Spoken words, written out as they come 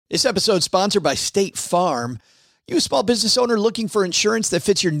This episode is sponsored by State Farm. You a small business owner looking for insurance that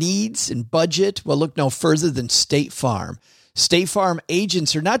fits your needs and budget? Well, look no further than State Farm. State Farm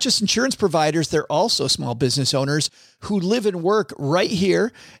agents are not just insurance providers, they're also small business owners who live and work right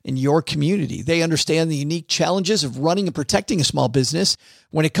here in your community. They understand the unique challenges of running and protecting a small business.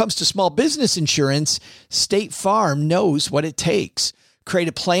 When it comes to small business insurance, State Farm knows what it takes. Create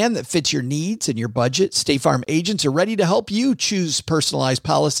a plan that fits your needs and your budget. State Farm agents are ready to help you choose personalized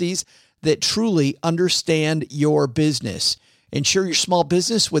policies that truly understand your business. Insure your small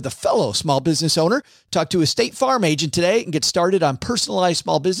business with a fellow small business owner. Talk to a State Farm agent today and get started on personalized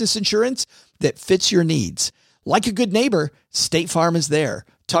small business insurance that fits your needs. Like a good neighbor, State Farm is there.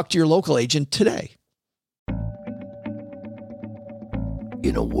 Talk to your local agent today.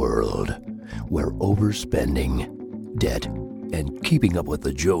 In a world where overspending, debt, and keeping up with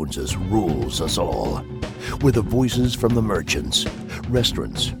the Joneses rules us all, where the voices from the merchants,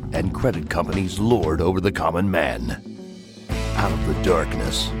 restaurants, and credit companies lord over the common man. Out of the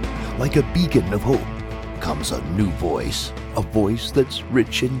darkness, like a beacon of hope, comes a new voice. A voice that's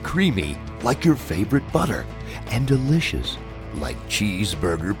rich and creamy, like your favorite butter, and delicious, like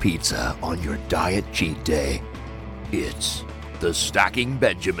cheeseburger pizza on your diet cheat day. It's the Stacking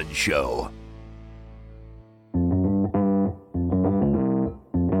Benjamin Show.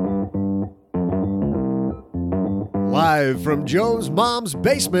 Live from Joe's mom's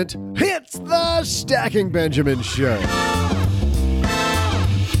basement, it's the Stacking Benjamin Show.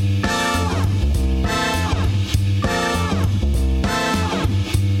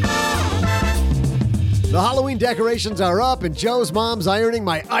 The Halloween decorations are up and Joe's mom's ironing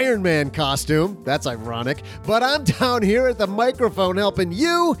my Iron Man costume. That's ironic. But I'm down here at the microphone helping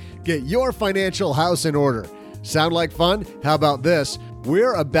you get your financial house in order. Sound like fun? How about this?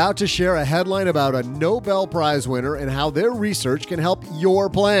 We're about to share a headline about a Nobel Prize winner and how their research can help your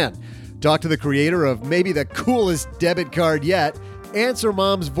plan. Talk to the creator of maybe the coolest debit card yet, answer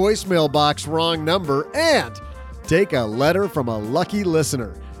mom's voicemail box wrong number, and take a letter from a lucky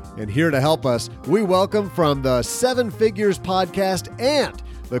listener. And here to help us, we welcome from the Seven Figures podcast and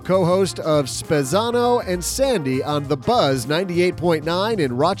the co-host of Spezzano and Sandy on The Buzz 98.9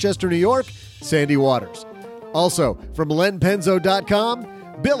 in Rochester, New York, Sandy Waters. Also, from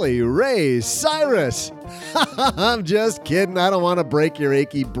lenpenzo.com, Billy Ray Cyrus. I'm just kidding. I don't want to break your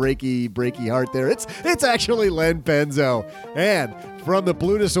achy, breaky heart there. It's actually Len Penzo. And from the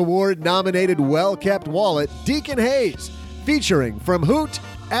Plutus Award-nominated Well-Kept Wallet, Deacon Hayes, featuring from Hoot,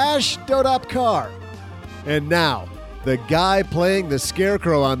 Ash Dodapkar. And now, the guy playing the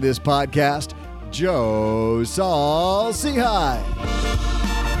scarecrow on this podcast, Joe Saul Seahigh.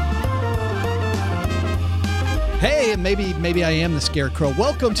 Hey, and maybe I am the scarecrow.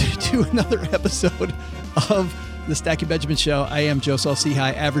 Welcome to another episode of the Stacking Benjamin Show. I am Joe Saul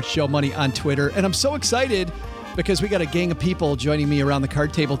Seahigh, Average Joe Money on Twitter, and I'm so excited because we got a gang of people joining me around the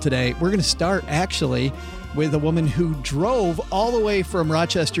card table today. We're going to start actually with a woman who drove all the way from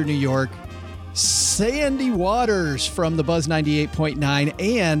Rochester, New York, Sandy Waters from the Buzz 98.9,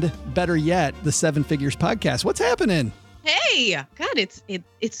 and better yet, the Seven Figures podcast. What's happening? Hey, God,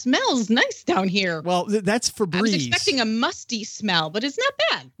 it smells nice down here. Well, that's Febreze. I was expecting a musty smell, but it's not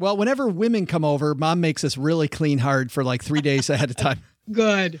bad. Well, whenever women come over, Mom makes us really clean hard for like 3 days ahead of time.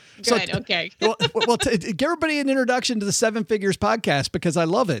 Good. So, Okay. Give everybody an introduction to the Seven Figures podcast because I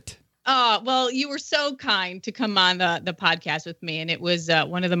love it. Well, you were so kind to come on the podcast with me, and it was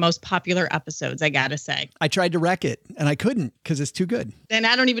one of the most popular episodes, I gotta say. I tried to wreck it, and I couldn't because it's too good. And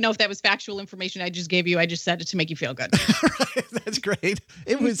I don't even know if that was factual information I just gave you. I just said it to make you feel good. Right, that's great.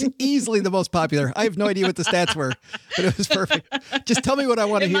 It was easily the most popular. I have no idea what the stats were, but it was perfect. Just tell me what I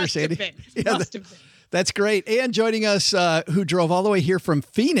want to hear, Sandy. Must have been. That's great. And joining us, who drove all the way here from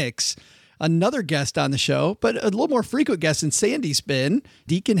Phoenix, another guest on the show, but a little more frequent guest than Sandy's been,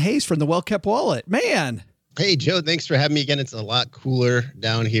 Deacon Hayes from the Well-Kept Wallet. Man. Hey, Joe, thanks for having me again. It's a lot cooler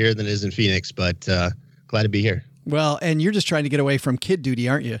down here than it is in Phoenix, but glad to be here. Well, and you're just trying to get away from kid duty,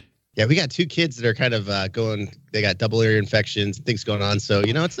 aren't you? Yeah, we got two kids that are kind of they got double ear infections, things going on. So,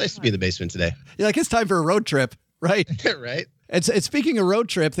 it's nice to be in the basement today. You're like, it's time for a road trip, right? Right. And speaking of road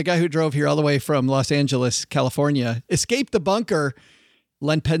trip, the guy who drove here all the way from Los Angeles, California, escaped the bunker,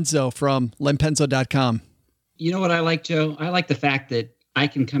 Len Penzo from lenpenzo.com. You know what I like, Joe? I like the fact that I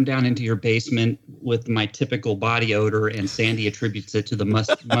can come down into your basement with my typical body odor, and Sandy attributes it to the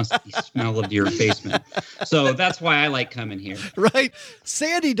musty smell of your basement. So that's why I like coming here. Right.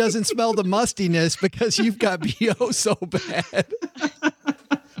 Sandy doesn't smell the mustiness because you've got BO so bad.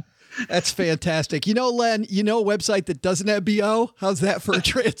 That's fantastic. Len, a website that doesn't have BO? How's that for a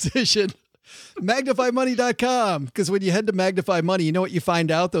transition? MagnifyMoney.com. Because when you head to Magnify Money, you know what you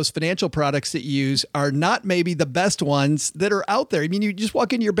find out? Those financial products that you use are not maybe the best ones that are out there. I mean, you just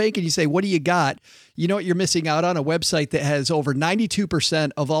walk into your bank and you say, what do you got? You know what you're missing out on? A website that has over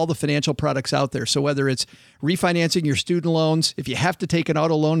 92% of all the financial products out there. So whether it's refinancing your student loans, if you have to take an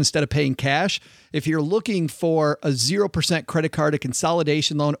auto loan instead of paying cash, if you're looking for a 0% credit card, a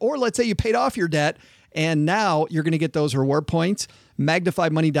consolidation loan, or let's say you paid off your debt and now you're going to get those reward points,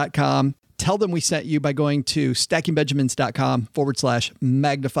 MagnifyMoney.com. Tell them we sent you by going to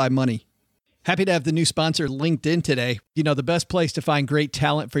stackingbenjamins.com/magnifymoney. Happy to have the new sponsor, LinkedIn, today. You know, the best place to find great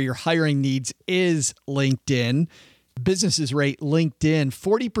talent for your hiring needs is LinkedIn. Businesses rate LinkedIn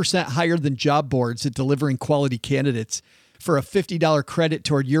 40% higher than job boards at delivering quality candidates. For a $50 credit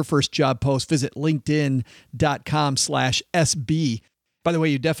toward your first job post, visit linkedin.com/SB. By the way,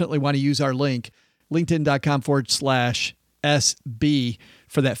 you definitely want to use our link, linkedin.com/SB,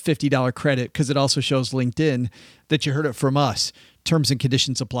 for that $50 credit, because it also shows LinkedIn that you heard it from us. Terms and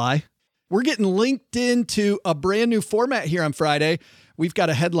conditions apply. We're getting linked into a brand new format here on Friday. We've got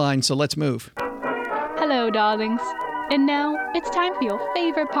a headline, so let's move. Hello, darlings. And now it's time for your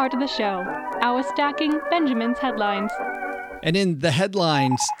favorite part of the show, our Stacking Benjamins headlines. And in the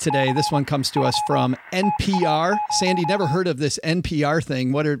headlines today, this one comes to us from NPR. Sandy, never heard of this NPR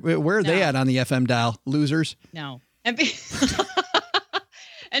thing. Where are they at on the FM dial? Losers? No.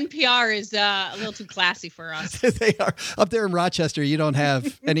 NPR is a little too classy for us. They are. Up there in Rochester, you don't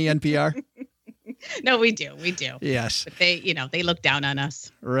have any NPR? No, we do. We do. Yes. But they look down on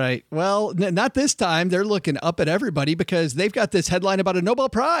us. Right. Well, not this time. They're looking up at everybody because they've got this headline about a Nobel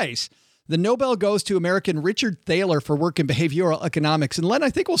Prize. The Nobel goes to American Richard Thaler for work in behavioral economics. And Len, I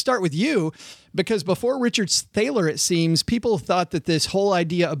think we'll start with you because before Richard Thaler, it seems, people thought that this whole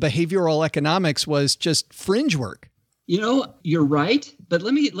idea of behavioral economics was just fringe work. You know, you're right. But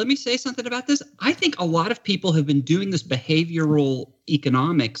let me say something about this. I think a lot of people have been doing this behavioral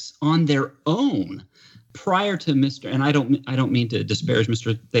economics on their own prior to Mr. And I don't mean to disparage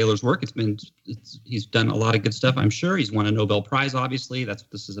Mr. Thaler's work. He's done a lot of good stuff. I'm sure he's won a Nobel Prize. Obviously, that's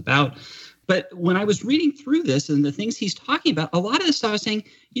what this is about. But when I was reading through this and the things he's talking about, a lot of this I was saying,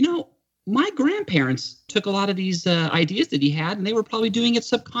 you know, my grandparents took a lot of these ideas that he had, and they were probably doing it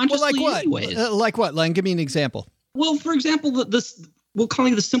subconsciously anyways. Like what, Len? Give me an example. Well, for example, we'll call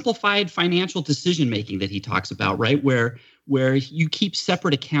it the simplified financial decision making that he talks about, right? Where you keep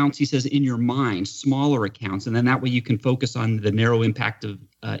separate accounts, he says, in your mind, smaller accounts, and then that way you can focus on the narrow impact of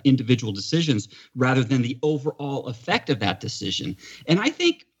individual decisions rather than the overall effect of that decision. And I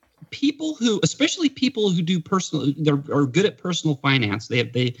think especially people who do are good at personal finance.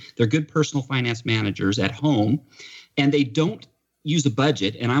 They're good personal finance managers at home, and they don't use a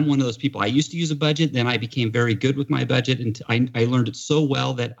budget. And I'm one of those people. I used to use a budget. Then I became very good with my budget. And I learned it so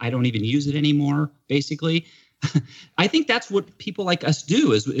well that I don't even use it anymore, basically. I think that's what people like us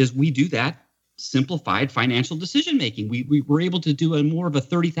do is we do that simplified financial decision making. We were able to do more of a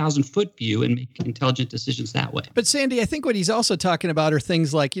 30,000 foot view and make intelligent decisions that way. But Sandy, I think what he's also talking about are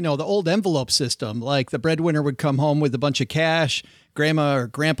things like, you know, the old envelope system, like the breadwinner would come home with a bunch of cash. Grandma or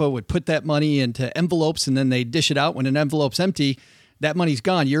grandpa would put that money into envelopes and then they dish it out when an envelope's empty. That money's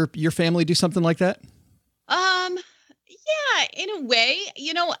gone. Your family do something like that? Yeah, in a way,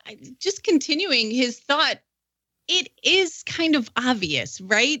 you know, just continuing his thought, it is kind of obvious,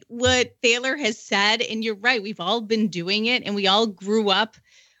 right? What Thaler has said, and you're right, we've all been doing it and we all grew up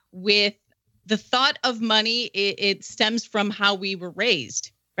with the thought of money. It stems from how we were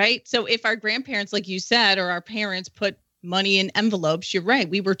raised, right? So if our grandparents, like you said, or our parents put money in envelopes, you're right.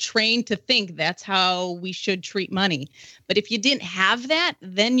 We were trained to think that's how we should treat money. But if you didn't have that,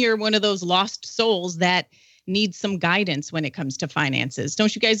 then you're one of those lost souls that needs some guidance when it comes to finances.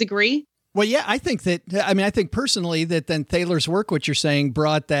 Don't you guys agree? Well, yeah, I think personally that then Thaler's work, what you're saying,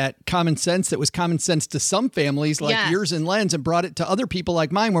 brought that common sense that was common sense to some families like yours and Len's and brought it to other people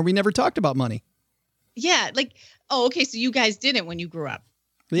like mine where we never talked about money. Yeah. Like, oh, okay. So you guys didn't when you grew up.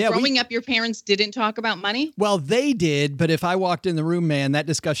 Yeah, Growing up, your parents didn't talk about money? Well, they did, but if I walked in the room, man, that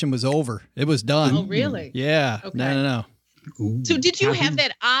discussion was over. It was done. Oh, really? Yeah. Okay. No. Ooh, so did you have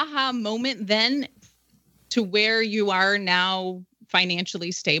that aha moment then to where you are now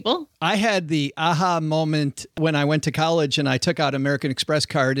financially stable? I had the aha moment when I went to college and I took out American Express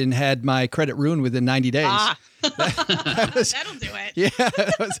card and had my credit ruined within 90 days. That'll do it. Yeah,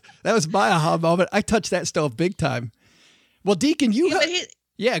 that was my aha moment. I touched that stove big time. Well, Deacon,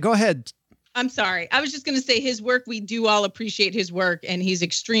 yeah, go ahead. I'm sorry. I was just going to say his work, we do all appreciate his work and he's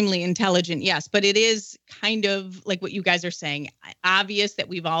extremely intelligent. Yes. But it is kind of like what you guys are saying, obvious that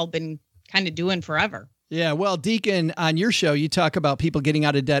we've all been kind of doing forever. Yeah, well, Deacon, on your show, you talk about people getting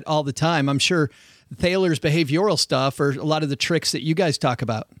out of debt all the time. I'm sure Thaler's behavioral stuff or a lot of the tricks that you guys talk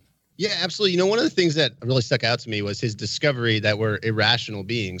about. Yeah, absolutely. You know, one of the things that really stuck out to me was his discovery that we're irrational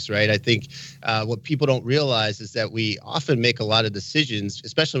beings, right? I think what people don't realize is that we often make a lot of decisions,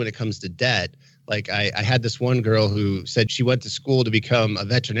 especially when it comes to debt. Like I had this one girl who said she went to school to become a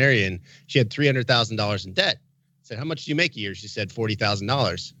veterinarian. She had $300,000 in debt. I said, how much do you make a year? She said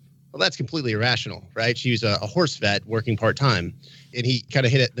 $40,000. Well, that's completely irrational, right? She was a horse vet working part-time. And he kind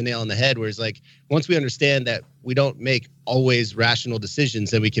of hit the nail on the head where it's like, once we understand that we don't make always rational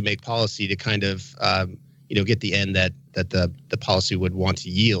decisions, then we can make policy to kind of, get the end that the policy would want to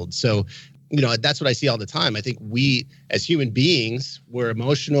yield. So, that's what I see all the time. I think we, as human beings, we're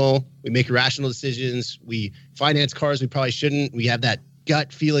emotional. We make irrational decisions. We finance cars we probably shouldn't. We have that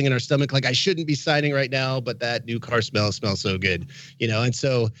gut feeling in our stomach like I shouldn't be signing right now, but that new car smells so good, and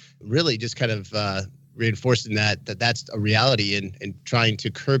so really just kind of reinforcing that's a reality and trying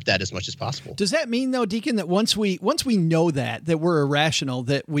to curb that as much as possible. Does that mean though, Deacon, that once we know that we're irrational,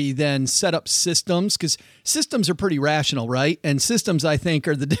 that we then set up systems? Because systems are pretty rational, right? And systems, I think,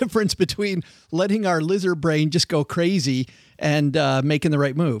 are the difference between letting our lizard brain just go crazy and making the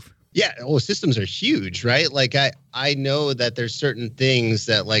right move. Yeah, well, systems are huge, right? Like I know that there's certain things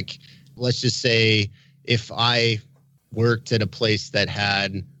that, like, let's just say if I worked at a place that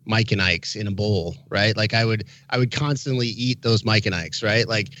had Mike and Ike's in a bowl, right? Like I would constantly eat those Mike and Ike's, right?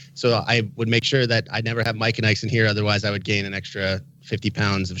 Like, so I would make sure that I never have Mike and Ike's in here. Otherwise I would gain an extra 50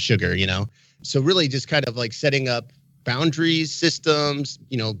 pounds of sugar, So really just kind of like setting up boundaries, systems,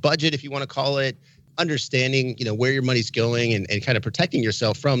 budget, if you want to call it, understanding, where your money's going and kind of protecting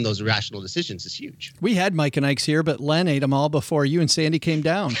yourself from those irrational decisions is huge. We had Mike and Ike's here, but Len ate them all before you and Sandy came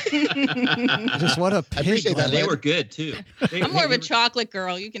down. Just what a pig. I appreciate that. They were good too. I'm more of a chocolate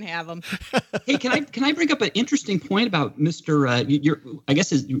girl. You can have them. Hey, can I bring up an interesting point about Mr. I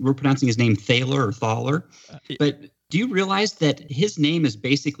guess we're pronouncing his name Thaler or Thaler, but do you realize that his name is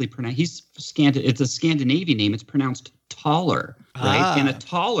basically pronounced? It's a Scandinavian name. It's pronounced taller, right? And a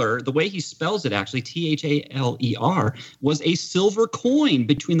taller, the way he spells it actually, Thaler, was a silver coin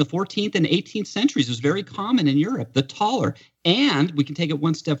between the 14th and 18th centuries. It was very common in Europe, the taller. And we can take it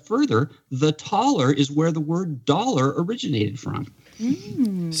one step further. The taller is where the word dollar originated from.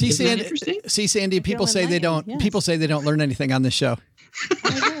 See, Sandy, people say they don't. Yes. People say they don't learn anything on this show.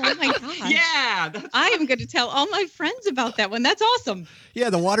 Oh my gosh. Yeah. I am going to tell all my friends about that one. That's awesome. Yeah,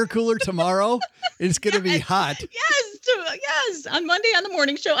 the water cooler tomorrow is going to be hot. Yes. On Monday on the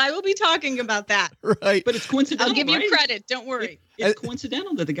morning show, I will be talking about that. Right. But it's coincidental. I'll give you credit. Don't worry. It's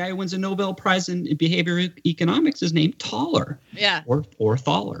coincidental that the guy who wins a Nobel Prize in behavioral economics is named Taller. Yeah. Or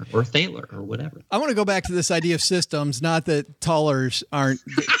Thaler or Thaler or whatever. I want to go back to this idea of systems, not that tallers aren't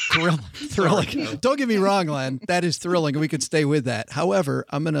thrilling. Don't get me wrong, Len. That is thrilling, and we could stay with that. However,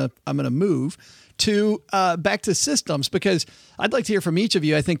 I'm gonna move to back to systems because I'd like to hear from each of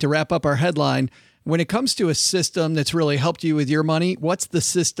you, I think, to wrap up our headline. When it comes to a system that's really helped you with your money, what's the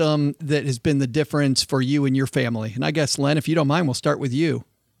system that has been the difference for you and your family? And I guess, Len, if you don't mind, we'll start with you.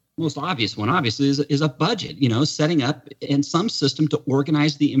 Most obvious one, obviously, is a budget, setting up in some system to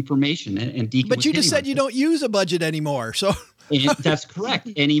organize the information. And Deacon But you just said you don't use a budget anymore. So and that's correct.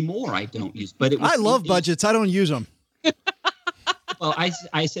 Anymore, I don't use. But I love budgets. I don't use them. Well,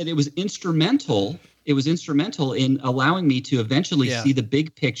 I said it was instrumental. It was instrumental in allowing me to eventually see the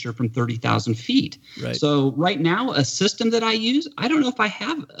big picture from 30,000 feet. Right. So right now, a system that I use, I don't know if I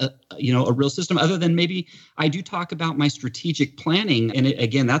have a real system other than maybe I do talk about my strategic planning. And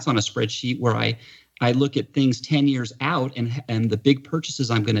again, that's on a spreadsheet where I look at things 10 years out and the big purchases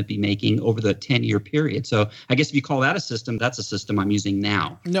I'm going to be making over the 10-year period. So I guess if you call that a system, that's a system I'm using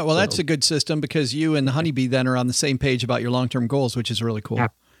now. No, well, that's a good system because you and the honeybee then are on the same page about your long-term goals, which is really cool.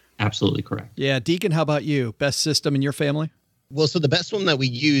 Absolutely correct. Yeah. Deacon, how about you? Best system in your family? Well, so the best one that we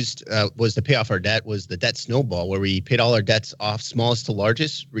used was to pay off our debt was the debt snowball, where we paid all our debts off smallest to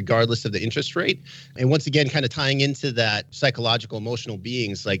largest, regardless of the interest rate. And once again, kind of tying into that psychological, emotional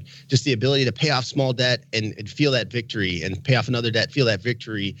beings, like just the ability to pay off small debt and feel that victory and pay off another debt, feel that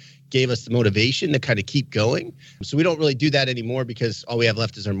victory gave us the motivation to kind of keep going. So we don't really do that anymore because all we have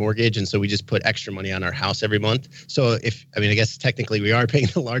left is our mortgage. And so we just put extra money on our house every month. So I guess technically we are paying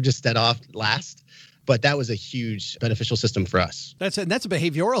the largest debt off last. But that was a huge beneficial system for us. That's a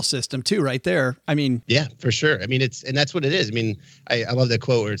behavioral system too, right there. I mean, yeah, for sure. I mean, that's what it is. I mean, I love that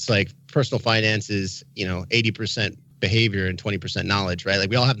quote where it's like personal finance is, 80% behavior and 20% knowledge, right?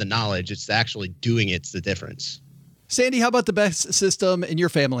 Like we all have the knowledge. It's actually doing it's the difference. Sandy, how about the best system in your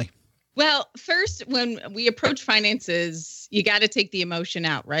family? Well, first, when we approach finances, you got to take the emotion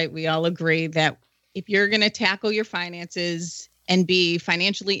out, right? We all agree that if you're going to tackle your finances and be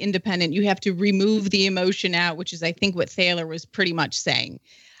financially independent, you have to remove the emotion out, which is, I think, what Thaler was pretty much saying.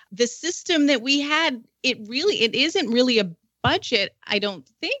 The system that we had, it isn't really a budget. I don't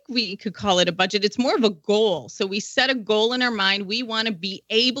think we could call it a budget. It's more of a goal. So we set a goal in our mind. We want to be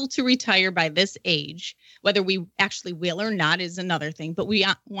able to retire by this age. Whether we actually will or not is another thing, but we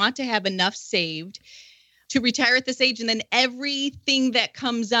want to have enough saved to retire at this age. And then everything that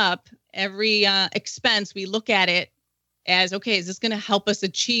comes up, every expense, we look at it as, okay, is this going to help us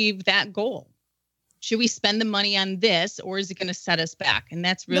achieve that goal? Should we spend the money on this, or is it going to set us back? And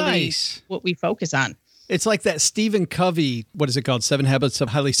that's really what we focus on. It's like that Stephen Covey, what is it called? 7 Habits of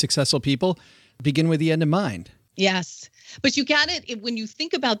Highly Successful People. Begin with the end in mind. Yes. But you got it. When you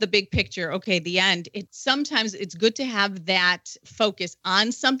think about the big picture, okay, the end, sometimes it's good to have that focus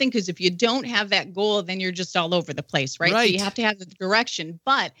on something, because if you don't have that goal, then you're just all over the place, right? So you have to have the direction.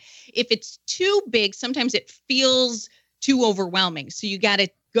 But if it's too big, sometimes it feels too overwhelming. So you got to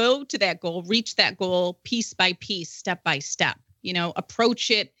go to that goal, reach that goal piece by piece, step by step, approach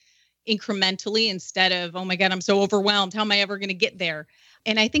it incrementally instead of, oh my God, I'm so overwhelmed. How am I ever going to get there?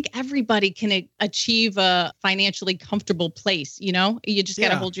 And I think everybody can achieve a financially comfortable place. You just got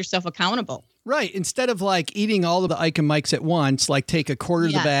to hold yourself accountable. Right. Instead of like eating all of the Ike and Mikes at once, like take a quarter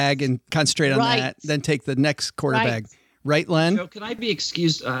of the bag and concentrate on that, then take the next quarter bag. Right, Len? So can I be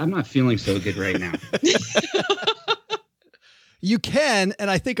excused? I'm not feeling so good right now. You can. And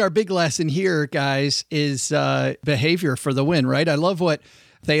I think our big lesson here, guys, is behavior for the win, right? I love what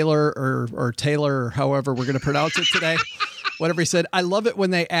Thaler or Taylor, or however we're going to pronounce it today, whatever he said. I love it when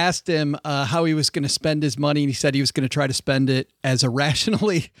they asked him how he was going to spend his money, and he said he was going to try to spend it as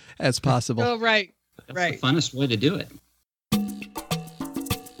irrationally as possible. Oh, right. That's the funnest way to do it.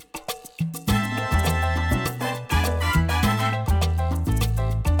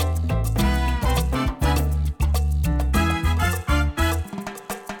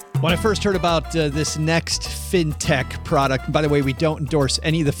 When I first heard about this next fintech product, by the way, we don't endorse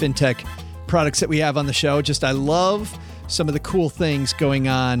any of the fintech products that we have on the show. Just I love some of the cool things going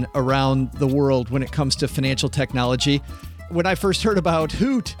on around the world when it comes to financial technology. When I first heard about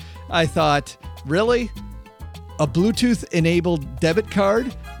Hoot, I thought, really? A Bluetooth-enabled debit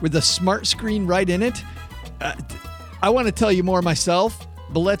card with a smart screen right in it? I want to tell you more myself,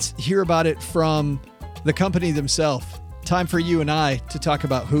 but let's hear about it from the company themselves. Time for you and I to talk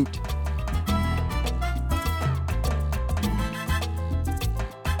about Hoot.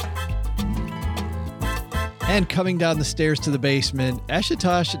 And coming down the stairs to the basement,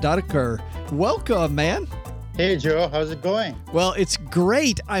 Ashutosh Dadekar. Welcome, man. Hey, Joe. How's it going? Well, it's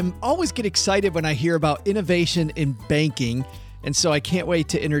great. I'm always get excited when I hear about innovation in banking. And so I can't wait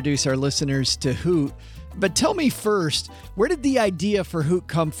to introduce our listeners to Hoot. But tell me first, where did the idea for Hoot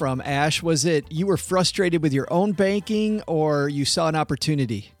come from, Ash? Was it you were frustrated with your own banking, or you saw an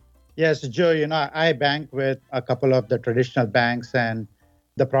opportunity? Yes, Joe, I bank with a couple of the traditional banks, and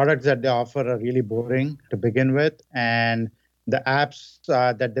the products that they offer are really boring to begin with. And the apps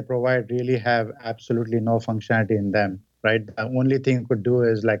that they provide really have absolutely no functionality in them, right? The only thing you could do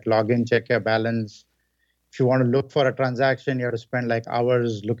is like log in, check your balance. If you want to look for a transaction, you have to spend like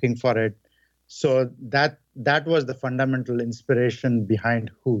hours looking for it. So that was the fundamental inspiration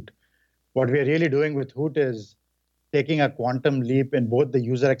behind Hoot. What we're really doing with Hoot is taking a quantum leap in both the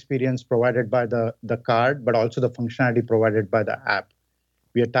user experience provided by the card, but also the functionality provided by the app.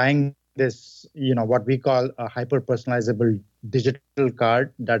 We are tying this, what we call a hyper-personalizable digital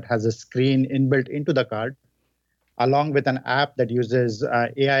card that has a screen inbuilt into the card, along with an app that uses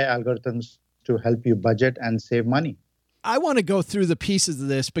AI algorithms to help you budget and save money. I want to go through the pieces of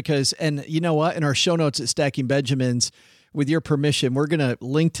this because, and you know what, in our show notes at Stacking Benjamins, with your permission, we're going to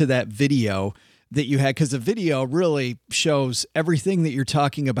link to that video that you had, because the video really shows everything that you're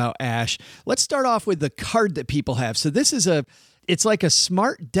talking about, Ash. Let's start off with the card that people have. So this is it's like a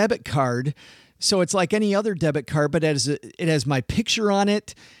smart debit card. So it's like any other debit card, but it has my picture on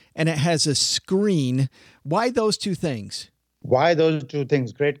it and it has a screen. Why those two things? Why those two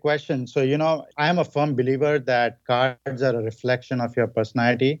things? Great question. So, I am a firm believer that cards are a reflection of your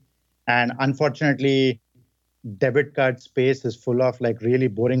personality. And unfortunately, debit card space is full of like really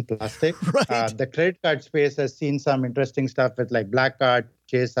boring plastic. Right. The credit card space has seen some interesting stuff with like Black Card,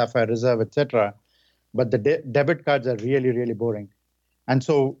 Chase, Sapphire Reserve, etc. But the debit cards are really, really boring. And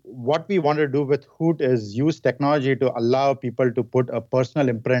so what we want to do with Hoot is use technology to allow people to put a personal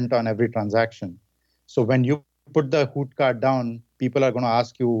imprint on every transaction. So when you put the Hoot card down, people are going to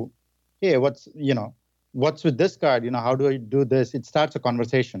ask you, hey, what's what's with this card? How do I do this? It starts a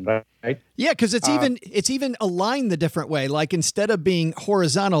conversation, right? Yeah, because it's even aligned the different way. Like instead of being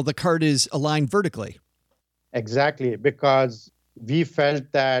horizontal, the card is aligned vertically. Exactly, because we felt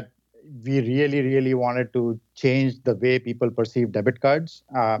that we really, really wanted to change the way people perceive debit cards.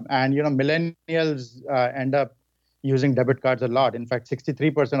 And millennials end up using debit cards a lot. In fact,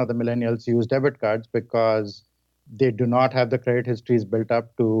 63% of the millennials use debit cards because they do not have the credit histories built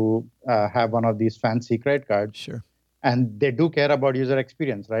up to have one of these fancy credit cards. Sure. And they do care about user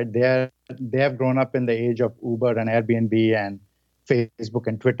experience, right? They have grown up in the age of Uber and Airbnb and Facebook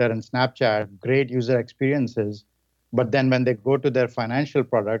and Twitter and Snapchat, great user experiences. But then when they go to their financial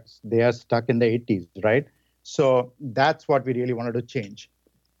products, they are stuck in the 80s, right? So that's what we really wanted to change.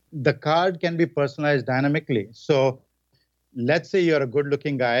 The card can be personalized dynamically. So let's say you're a good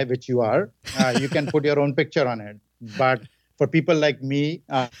looking guy, which you are, you can put your own picture on it. But for people like me,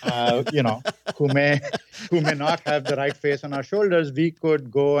 who may not have the right face on our shoulders, we could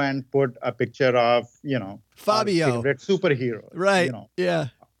go and put a picture of, Fabio, our favorite superhero, right? Yeah.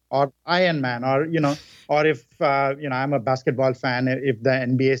 Or Iron Man, or if I'm a basketball fan, if the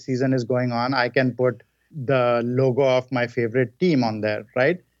NBA season is going on, I can put the logo of my favorite team on there,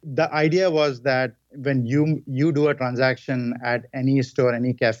 right? The idea was that when you do a transaction at any store,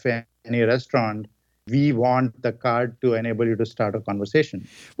 any cafe, any restaurant, we want the card to enable you to start a conversation.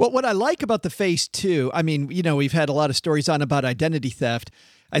 Well, what I like about the face too, I mean, we've had a lot of stories on about identity theft.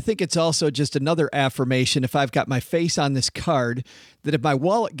 I think it's also just another affirmation. If I've got my face on this card, that if my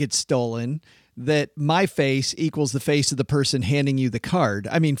wallet gets stolen, that my face equals the face of the person handing you the card.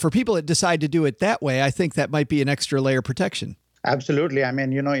 I mean, for people that decide to do it that way, I think that might be an extra layer of protection. Absolutely. I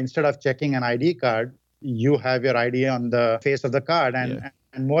mean, instead of checking an ID card, you have your ID on the face of the card. And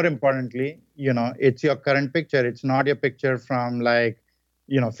more importantly, it's your current picture. It's not your picture from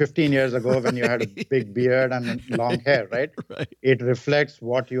 15 years ago when you had a big beard and long hair, right? Right. It reflects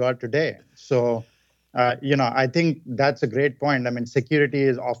what you are today. So, I think that's a great point. I mean, security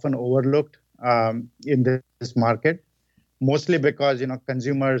is often overlooked in this market, mostly because,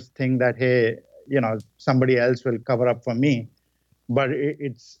 consumers think that, hey, somebody else will cover up for me. But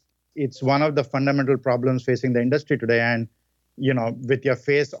it's one of the fundamental problems facing the industry today. And, with your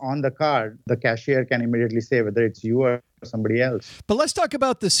face on the card, the cashier can immediately say whether it's you or somebody else. But let's talk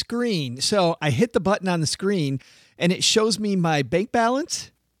about the screen. So I hit the button on the screen and it shows me my bank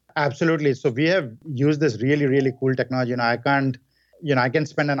balance. Absolutely. So we have used this really, really cool technology. I can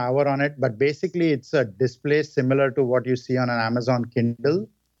spend an hour on it, but basically it's a display similar to what you see on an Amazon Kindle,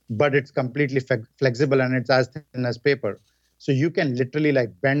 but it's completely flexible and it's as thin as paper. So you can literally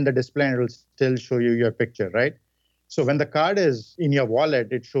bend the display and it will still show you your picture, right? So when the card is in your wallet,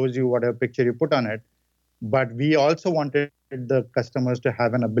 it shows you whatever picture you put on it. But we also wanted the customers to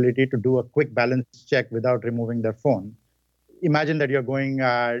have an ability to do a quick balance check without removing their phone. Imagine that you're going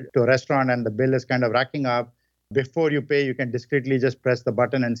to a restaurant and the bill is kind of racking up. Before you pay, you can discreetly just press the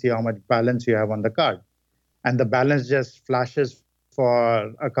button and see how much balance you have on the card. And the balance just flashes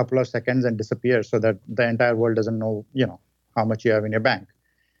for a couple of seconds and disappears so that the entire world doesn't know, how much you have in your bank.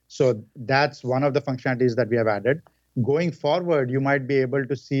 So that's one of the functionalities that we have added. Going forward, you might be able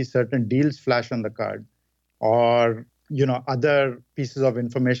to see certain deals flash on the card or, other pieces of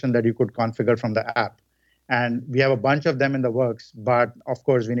information that you could configure from the app. And we have a bunch of them in the works, but of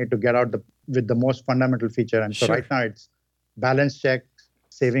course we need to get out with the most fundamental feature. And so Sure. Right now it's balance check,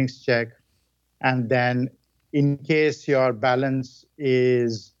 savings check, and then in case your balance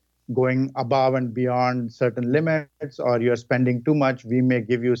is going above and beyond certain limits or you're spending too much, we may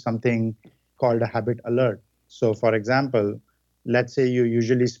give you something called a habit alert. So for example, let's say you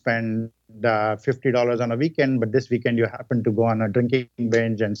usually spend $50 on a weekend, but this weekend you happen to go on a drinking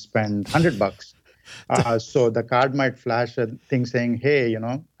binge and spend $100. So the card might flash a thing saying, hey,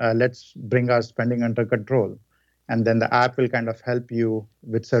 let's bring our spending under control. And then the app will kind of help you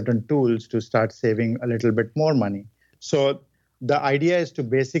with certain tools to start saving a little bit more money. So the idea is to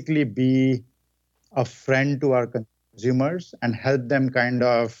basically be a friend to our consumers and help them kind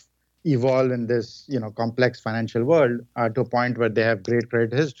of evolve in this, complex financial world to a point where they have great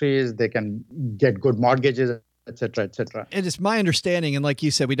credit histories, they can get good mortgages, et cetera, et cetera. And it's my understanding, and like you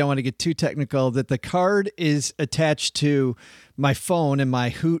said, we don't want to get too technical, that the card is attached to my phone and my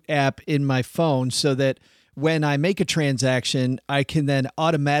Hoot app in my phone so that when I make a transaction, I can then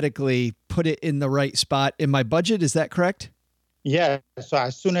automatically put it in the right spot in my budget. Is that correct? Yeah. So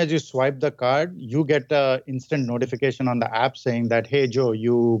as soon as you swipe the card, you get an instant notification on the app saying that, hey, Joe,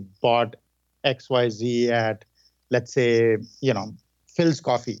 you bought XYZ at, let's say, Phil's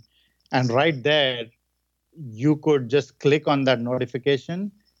Coffee. And right there, you could just click on that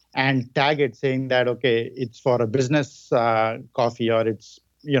notification and tag it saying that, okay, it's for a business coffee, or it's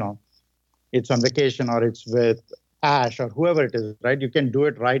on vacation, or it's with Ash or whoever it is, right? You can do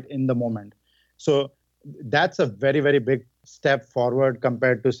it right in the moment. So that's a very, very big step forward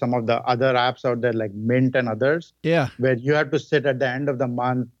compared to some of the other apps out there like Mint and others. Yeah. Where you have to sit at the end of the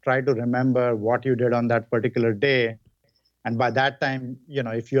month, try to remember what you did on that particular day. And by that time,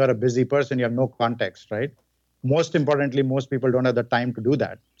 if you are a busy person, you have no context, right? Most importantly, most people don't have the time to do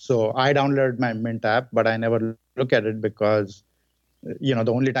that. So I downloaded my Mint app, but I never look at it because,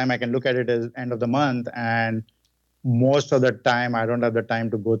 the only time I can look at it is end of the month. And most of the time, I don't have the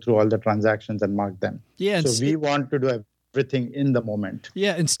time to go through all the transactions and mark them. Yeah. So we want to do everything in the moment.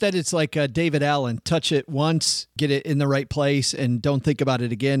 Yeah. Instead, it's like David Allen, touch it once, get it in the right place, and don't think about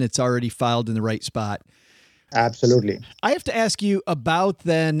it again. It's already filed in the right spot. Absolutely. I have to ask you about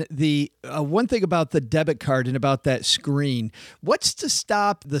then the one thing about the debit card and about that screen. What's to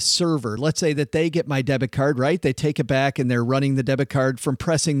stop the server? Let's say that they get my debit card, right? They take it back and they're running the debit card from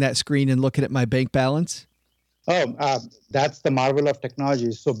pressing that screen and looking at my bank balance. That's the marvel of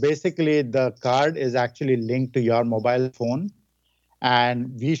technology. So basically, the card is actually linked to your mobile phone,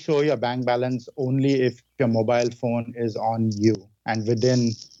 and we show your bank balance only if your mobile phone is on you and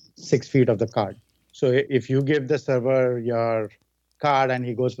within 6 feet of the card. So if you give the server your card and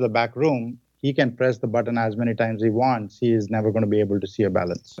he goes to the back room, he can press the button as many times he wants. He is never going to be able to see a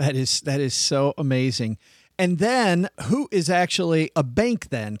balance. That is so amazing. And then Hoot is actually a bank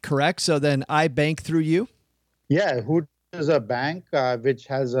then, correct? So then I bank through you? Yeah, Hoot is a bank which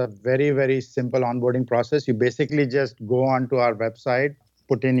has a very, very simple onboarding process. You basically just go onto our website,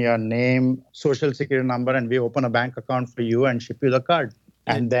 put in your name, social security number, and we open a bank account for you and ship you the card.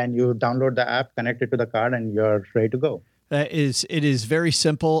 And then you download the app, connect it to the card, and you're ready to go. It is very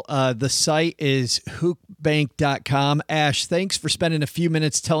simple. The site is hootbank.com. Ash, thanks for spending a few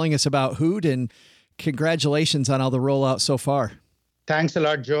minutes telling us about Hoot, and congratulations on all the rollout so far. Thanks a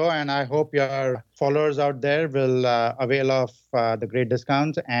lot, Joe. And I hope your followers out there will avail of the great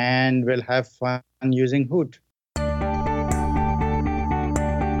discounts and will have fun using Hoot.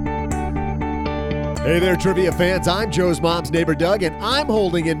 Hey there, trivia fans. I'm Joe's mom's neighbor, Doug, and I'm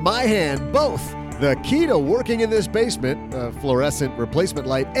holding in my hand both the key to working in this basement, a fluorescent replacement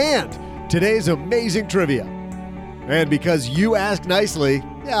light, and today's amazing trivia. And because you asked nicely,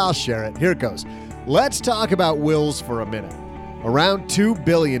 I'll share it. Here it goes. Let's talk about wills for a minute. Around $2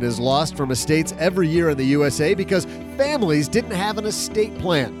 billion is lost from estates every year in the USA because families didn't have an estate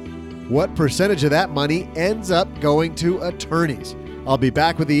plan. What percentage of that money ends up going to attorneys? I'll be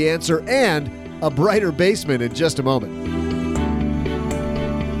back with the answer and a brighter basement in just a moment.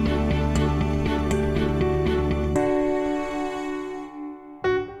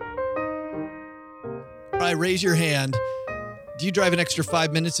 All right, raise your hand. Do you drive an extra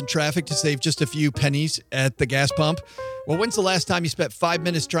 5 minutes in traffic to save just a few pennies at the gas pump? Well, when's the last time you spent 5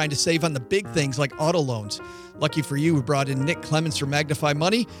 minutes trying to save on the big things like auto loans? Lucky for you, we brought in Nick Clemens from Magnify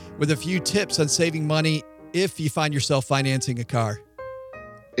Money with a few tips on saving money if you find yourself financing a car.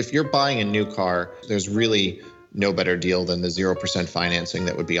 If you're buying a new car, there's really no better deal than the 0% financing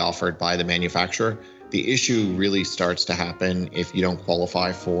that would be offered by the manufacturer. The issue really starts to happen if you don't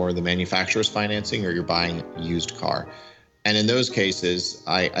qualify for the manufacturer's financing or you're buying a used car. And in those cases,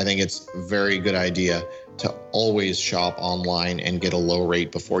 I think it's a very good idea to always shop online and get a low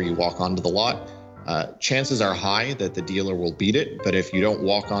rate before you walk onto the lot. Chances are high that the dealer will beat it, but if you don't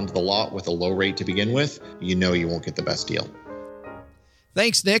walk onto the lot with a low rate to begin with, you know you won't get the best deal.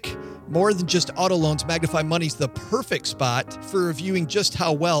 Thanks, Nick. More than just auto loans, Magnify Money's the perfect spot for reviewing just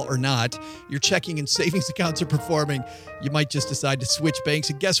how well or not your checking and savings accounts are performing. You might just decide to switch banks,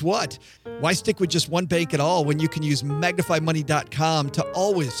 and guess what? Why stick with just one bank at all when you can use magnifymoney.com to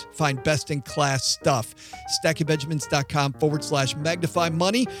always find best-in-class stuff? StackingBenjamins.com/Magnify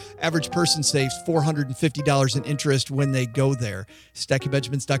Money. Average person saves $450 in interest when they go there.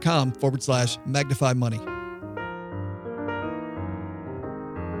 StackingBenjamins.com/Magnify Money.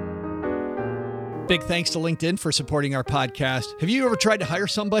 Big thanks to LinkedIn for supporting our podcast. Have you ever tried to hire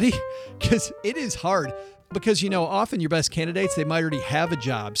somebody? Because it is hard. Because, often your best candidates, they might already have a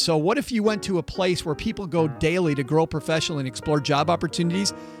job. So what if you went to a place where people go daily to grow professionally and explore job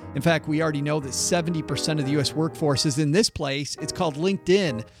opportunities? In fact, we already know that 70% of the U.S. workforce is in this place. It's called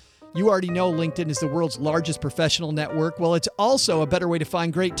LinkedIn. You already know LinkedIn is the world's largest professional network. Well, it's also a better way to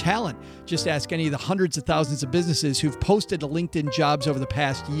find great talent. Just ask any of the hundreds of thousands of businesses who've posted to LinkedIn jobs over the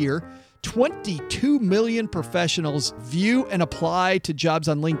past year. 22 million professionals view and apply to jobs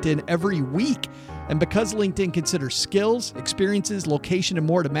on LinkedIn every week. And because LinkedIn considers skills, experiences, location, and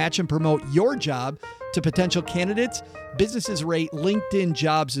more to match and promote your job, to potential candidates, businesses rate LinkedIn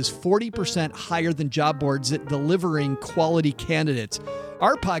jobs as 40% higher than job boards at delivering quality candidates.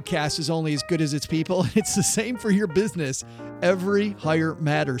 Our podcast is only as good as its people. It's the same for your business. Every hire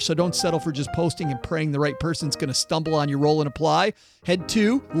matters. So don't settle for just posting and praying the right person's going to stumble on your role and apply. Head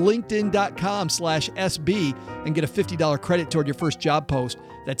to linkedin.com/SB and get a $50 credit toward your first job post.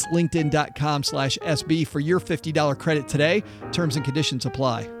 That's linkedin.com/SB for your $50 credit today. Terms and conditions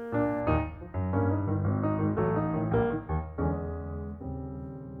apply.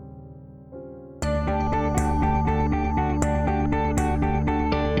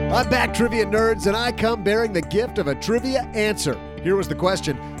 I'm back, trivia nerds, and I come bearing the gift of a trivia answer. Here was the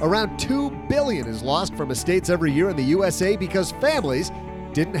question. Around $2 billion is lost from estates every year in the USA because families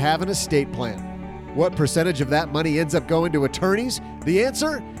didn't have an estate plan. What percentage of that money ends up going to attorneys? The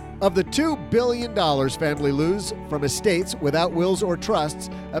answer? Of the $2 billion families lose from estates without wills or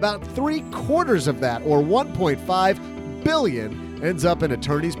trusts, about 3/4 of that, or $1.5 billion, ends up in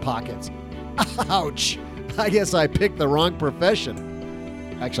attorneys' pockets. Ouch! I guess I picked the wrong profession.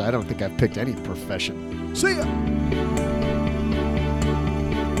 Actually, I don't think I've picked any profession. See ya!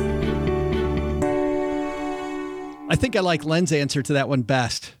 I think I like Len's answer to that one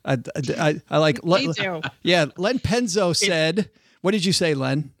best. I like Me too. Yeah, Len Penzo said, what did you say,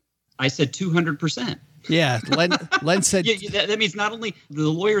 Len? I said 200%. Yeah, Len said that means not only the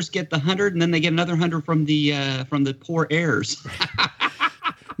lawyers get the 100, and then they get another 100 from the poor heirs.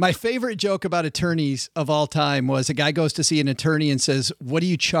 My favorite joke about attorneys of all time was a guy goes to see an attorney and says, "What do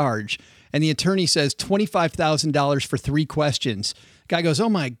you charge?" And the attorney says, $25,000 for 3 questions. Guy goes, "Oh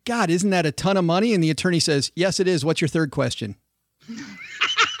my God, isn't that a ton of money?" And the attorney says, "Yes, it is. What's your third question?"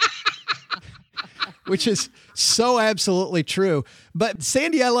 Which is so absolutely true. But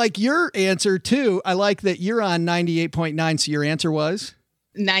Sandy, I like your answer too. I like that you're on 98.9. So your answer was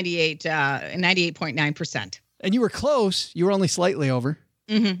 98.9%. And you were close. You were only slightly over.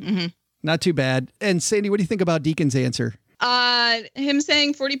 Mm-hmm, mm-hmm. Not too bad. And Sandy, what do you think about Deacon's answer? Him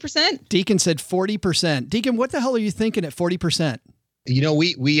saying 40%. Deacon said 40%. Deacon, what the hell are you thinking at 40%? You know,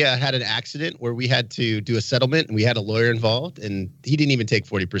 we had an accident where we had to do a settlement and we had a lawyer involved and he didn't even take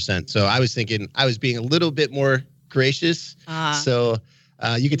 40%. So I was thinking I was being a little bit more gracious. So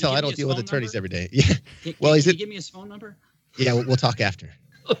you can tell I don't deal with attorneys every day. Yeah. Can you give me his phone number? Yeah, we'll talk after.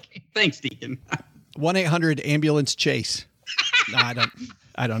 Okay. Thanks, Deacon. 1-800-AMBULANCE-CHASE. No, I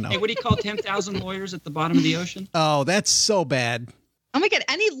don't know. Hey, what do you call 10,000 lawyers at the bottom of the ocean? Oh, that's so bad. Oh my God.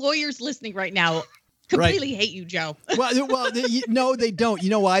 Any lawyers listening right now completely hate you, Joe. No, they don't. You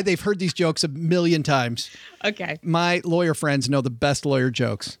know why? They've heard these jokes a million times. Okay. My lawyer friends know the best lawyer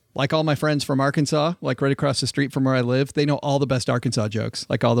jokes. Like all my friends from Arkansas, like right across the street from where I live, they know all the best Arkansas jokes,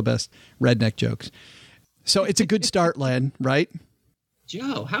 like all the best redneck jokes. So it's a good start, Len, right?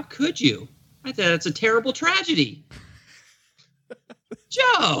 Joe, how could you? I thought that's a terrible tragedy.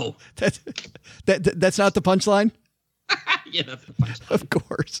 Joe! That's not the punchline? Yeah, that's the punchline. Of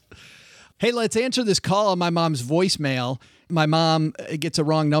course. Hey, let's answer this call on my mom's voicemail. My mom gets a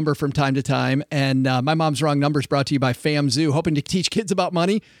wrong number from time to time, and my mom's wrong number is brought to you by FamZoo, hoping to teach kids about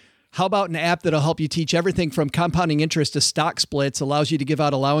money. How about an app that'll help you teach everything from compounding interest to stock splits, allows you to give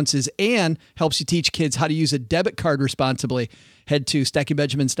out allowances, and helps you teach kids how to use a debit card responsibly? Head to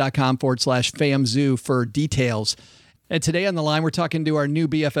stackingbenjamins.com/FamZoo for details. And today on the line, we're talking to our new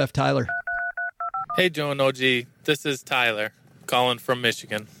BFF, Tyler. Hey, Joe and OG. This is Tyler, calling from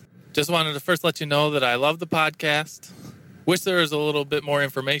Michigan. Just wanted to first let you know that I love the podcast. Wish there was a little bit more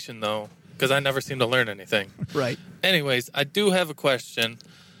information, though, because I never seem to learn anything. Right. Anyways, I do have a question.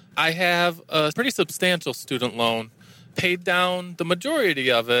 I have a pretty substantial student loan, paid down the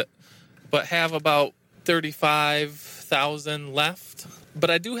majority of it, but have about $35,000 left. But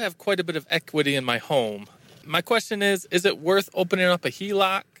I do have quite a bit of equity in my home. My question is it worth opening up a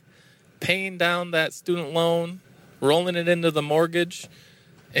HELOC, paying down that student loan, rolling it into the mortgage,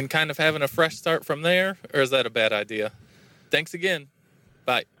 and kind of having a fresh start from there? Or is that a bad idea? Thanks again.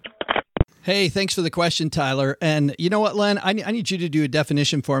 Bye. Hey, thanks for the question, Tyler. And you know what, Len? I need you to do a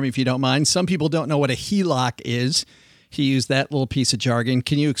definition for me, if you don't mind. Some people don't know what a HELOC is. He used that little piece of jargon.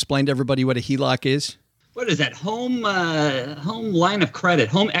 Can you explain to everybody what a HELOC is? What is that? Home line of credit,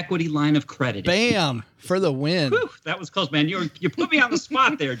 home equity line of credit. Bam, for the win. Whew, that was close, man. You put me on the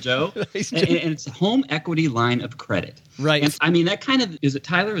spot there, Joe. Nice, and it's a home equity line of credit. Right. And, I mean, that kind of, is it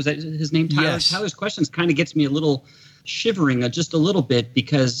Tyler? Is that his name, Tyler? Yes. Tyler's questions kind of gets me a little shivering, just a little bit,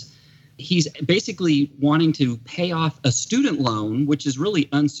 because he's basically wanting to pay off a student loan, which is really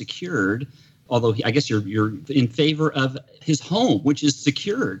unsecured. Although I guess you're in favor of his home, which is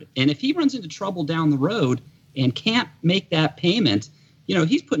secured. And if he runs into trouble down the road and can't make that payment,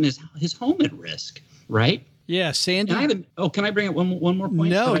 he's putting his home at risk. right? Yeah, Sandy. Can I bring up one more point?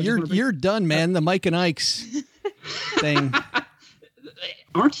 No, you're done, man. The Mike and Ike's thing.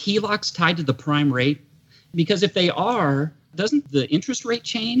 Aren't HELOCs tied to the prime rate? Because if they are, doesn't the interest rate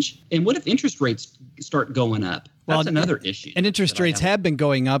change? And what if interest rates start going up? That's another issue. And interest rates have been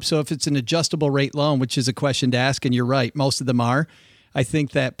going up. So if it's an adjustable rate loan, which is a question to ask, and you're right, most of them are, I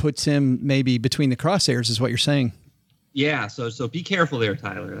think that puts him maybe between the crosshairs is what you're saying. Yeah, so be careful there,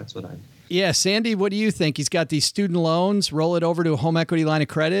 Tyler. That's what I... Yeah, Sandy, what do you think? He's got these student loans, roll it over to a home equity line of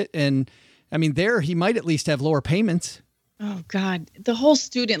credit. And I mean, he might at least have lower payments. Oh, God. The whole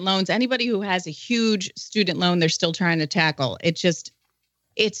student loans, anybody who has a huge student loan, they're still trying to tackle.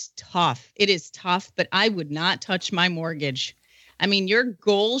 It's tough. It is tough, but I would not touch my mortgage. I mean, your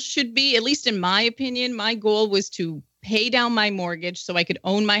goal should be, at least in my opinion, my goal was to pay down my mortgage so I could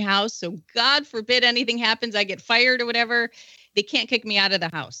own my house. So God forbid anything happens, I get fired or whatever, they can't kick me out of the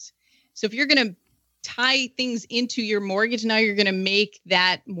house. So if you're going to tie things into your mortgage, now you're going to make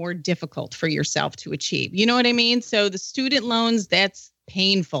that more difficult for yourself to achieve. You know what I mean? So the student loans, that's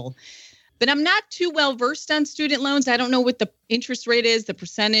painful. But I'm not too well versed on student loans. I don't know what the interest rate is, the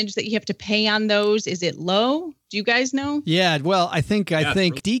percentage that you have to pay on those. Is it low? Do you guys know? Yeah, well, I think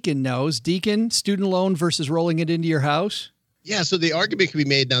Deacon knows. Deacon, student loan versus rolling it into your house. Yeah, so the argument can be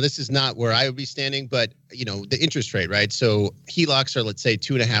made. Now, this is not where I would be standing, but, the interest rate, right? So HELOCs are, let's say,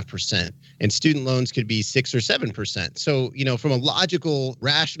 2.5%, and student loans could be 6 or 7%. So, from a logical,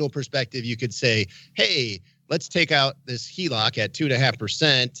 rational perspective, you could say, hey, let's take out this HELOC at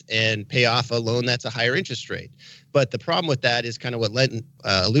 2.5% and pay off a loan that's a higher interest rate. But the problem with that is kind of what Len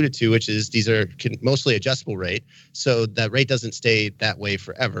alluded to, which is these are mostly adjustable rate. So that rate doesn't stay that way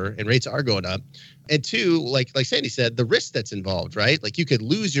forever, and rates are going up. And two, like Sandy said, the risk that's involved, right? Like you could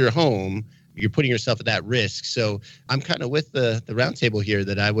lose your home. You're putting yourself at that risk. So I'm kind of with the roundtable here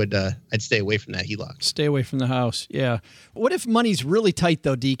that I'd stay away from that HELOC. Stay away from the house. Yeah. What if money's really tight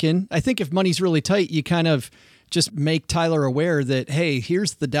though, Deacon? I think if money's really tight, you kind of just make Tyler aware that, hey,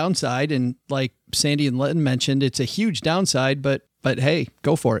 here's the downside. And like Sandy and Len mentioned, it's a huge downside, but hey,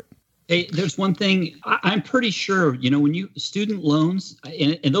 go for it. Hey, there's one thing I'm pretty sure, when you student loans,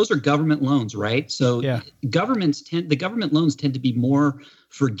 and those are government loans, right? So yeah. the government loans tend to be more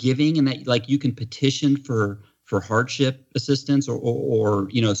forgiving, and that like you can petition for hardship assistance or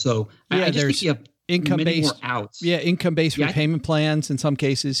so yeah, I just think you have income-based more outs. Yeah, income-based repayment plans in some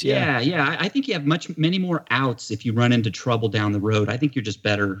cases. Yeah. Yeah. I think you have many more outs if you run into trouble down the road. I think you're just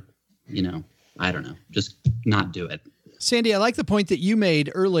better, I don't know, just not do it. Sandy, I like the point that you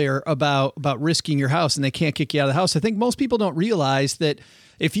made earlier about risking your house and they can't kick you out of the house. I think most people don't realize that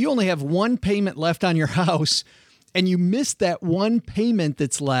if you only have one payment left on your house and you miss that one payment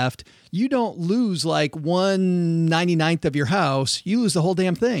that's left, you don't lose like 1/99th of your house. You lose the whole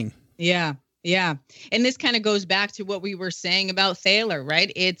damn thing. Yeah. Yeah. And this kind of goes back to what we were saying about Thaler,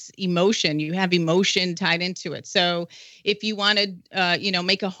 right? It's emotion. You have emotion tied into it. So if you want to,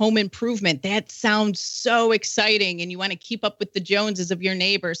 make a home improvement, that sounds so exciting and you want to keep up with the Joneses of your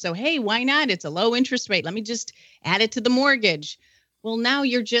neighbor. So, hey, why not? It's a low interest rate. Let me just add it to the mortgage. Well, now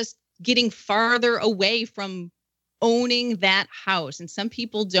you're just getting farther away from owning that house. And some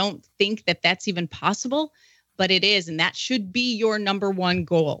people don't think that that's even possible. But it is, and that should be your number one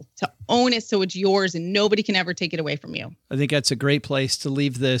goal, to own it so it's yours and nobody can ever take it away from you. I think that's a great place to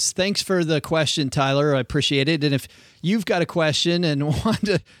leave this. Thanks for the question, Tyler. I appreciate it. And if you've got a question and want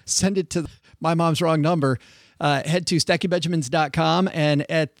to send it to my mom's wrong number, head to StackyBenjamins.com, and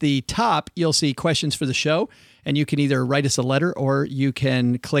at the top, you'll see questions for the show. And you can either write us a letter or you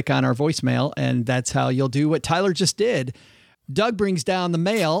can click on our voicemail, and that's how you'll do what Tyler just did. Doug brings down the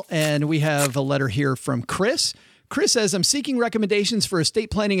mail, and we have a letter here from Chris. Chris says, I'm seeking recommendations for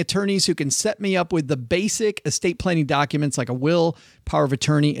estate planning attorneys who can set me up with the basic estate planning documents like a will, power of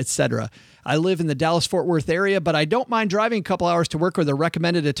attorney, etc. I live in the Dallas-Fort Worth area, but I don't mind driving a couple hours to work with a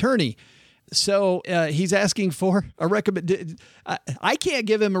recommended attorney. So he's asking for a recommend. I can't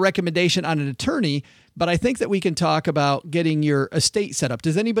give him a recommendation on an attorney, but I think that we can talk about getting your estate set up.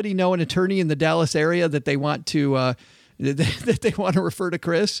 Does anybody know an attorney in the Dallas area that they want to that they want to refer to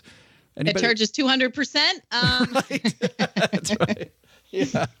Chris? Anybody? That charges 200%. Right. That's right.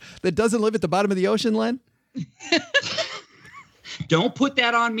 Yeah. That doesn't live at the bottom of the ocean, Len? Don't put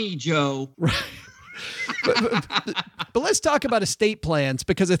that on me, Joe. Right. But let's talk about estate plans,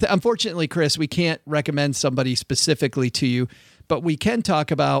 because unfortunately, Chris, we can't recommend somebody specifically to you, but we can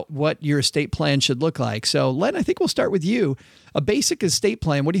talk about what your estate plan should look like. So, Len, I think we'll start with you. A basic estate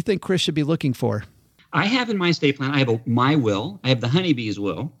plan. What do you think Chris should be looking for? I have in my estate plan, I have my will. I have the honeybee's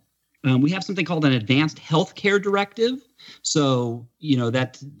will. We have something called an advanced healthcare directive. So,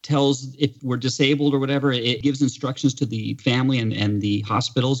 that tells if we're disabled or whatever, it gives instructions to the family and the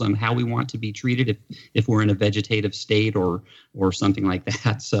hospitals on how we want to be treated if we're in a vegetative state or something like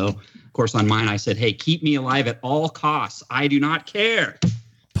that. So, of course, on mine, I said, hey, keep me alive at all costs. I do not care.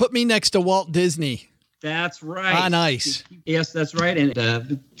 Put me next to Walt Disney. That's right. On ice. Yes, that's right.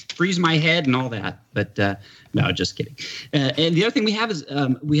 And freeze my head and all that. But no, just kidding. And the other thing we have is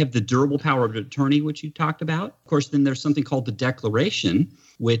we have the durable power of attorney, which you talked about. Of course, then there's something called the declaration,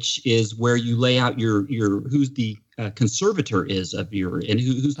 which is where you lay out your who's the conservator is of and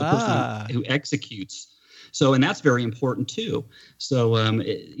who's the person who executes. So, and that's very important too. So,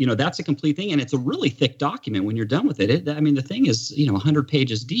 that's a complete thing, and it's a really thick document when you're done with it. The thing is, 100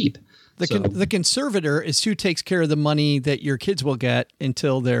 pages deep. The conservator is who takes care of the money that your kids will get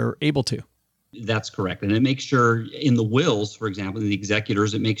until they're able to. That's correct. And it makes sure in the wills, for example, in the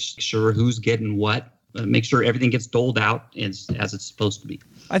executors, it makes sure who's getting what, make sure everything gets doled out as it's supposed to be.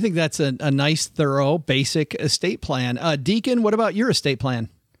 I think that's a nice, thorough, basic estate plan. Deacon, what about your estate plan?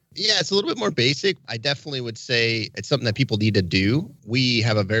 Yeah, it's a little bit more basic. I definitely would say it's something that people need to do. We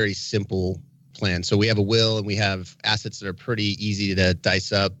have a very simple plan. So we have a will and we have assets that are pretty easy to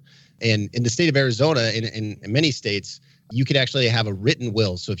dice up. And in the state of Arizona, in many states, you could actually have a written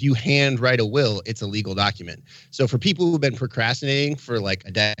will. So if you handwrite a will, it's a legal document. So for people who've been procrastinating for like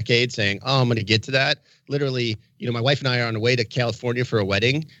a decade saying, I'm going to get to that, literally, my wife and I are on the way to California for a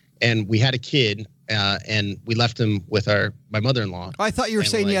wedding, and we had a kid, and we left him with my mother-in-law. I thought you were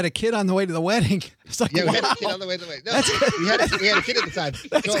saying you had a kid on the way to the wedding. It's like, yeah, we had a kid on the way to the wedding. No, we had a kid at the time.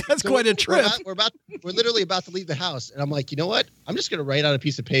 That's quite a trip. We're literally about to leave the house, and I'm like, you know what? I'm just going to write on a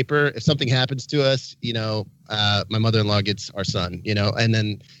piece of paper. If something happens to us, my mother-in-law gets our son, and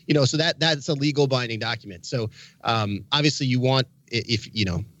then, so that's a legal binding document. So obviously you want, if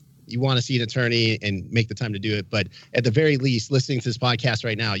you want to see an attorney and make the time to do it. But at the very least, listening to this podcast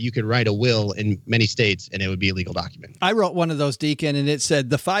right now, you could write a will in many states and it would be a legal document. I wrote one of those, Deacon, and it said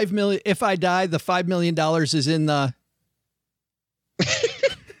 $5 million. If I die, the $5 million is in the.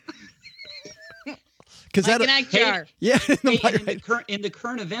 Because that yeah. In the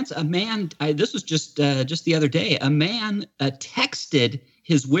current events, a man. This was just the other day. A man texted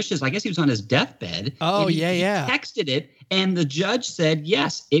his wishes. I guess he was on his deathbed. Oh, he texted it, and the judge said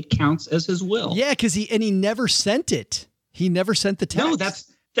yes, it counts as his will. Yeah, because he never sent it. He never sent the text. No,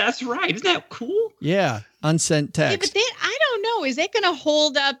 that's right. Isn't that cool? Yeah, unsent text. Yeah, but I don't know. Is that going to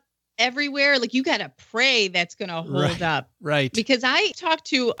hold up everywhere? Like, you got to pray that's going to hold up. Right. Because I talked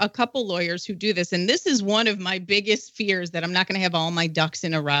to a couple lawyers who do this, and this is one of my biggest fears, that I'm not going to have all my ducks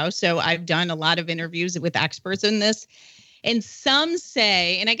in a row. So I've done a lot of interviews with experts in this. And some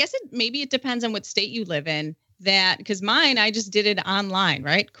say, and I guess maybe it depends on what state you live in, that because mine, I just did it online,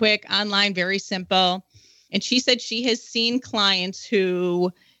 right? Quick, online, very simple. And she said she has seen clients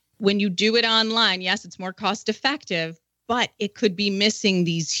who, when you do it online, yes, it's more cost effective, but it could be missing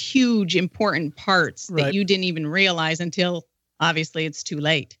these huge, important parts that you didn't even realize until obviously it's too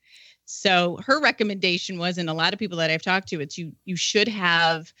late. So her recommendation was, and a lot of people that I've talked to, it's you should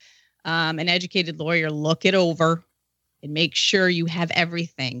have an educated lawyer look it over and make sure you have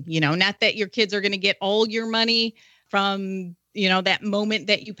everything, not that your kids are going to get all your money from, that moment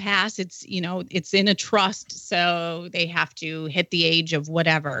that you pass. It's, it's in a trust. So they have to hit the age of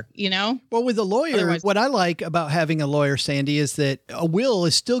whatever, Well, with a lawyer, what I like about having a lawyer, Sandy, is that a will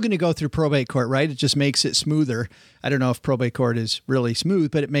is still going to go through probate court, right? It just makes it smoother. I don't know if probate court is really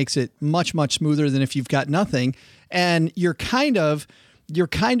smooth, but it makes it much, much smoother than if you've got nothing. And you're kind of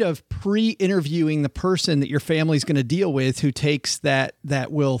pre-interviewing the person that your family's going to deal with who takes that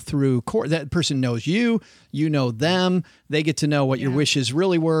will through court. That person knows you know them. They get to know what your wishes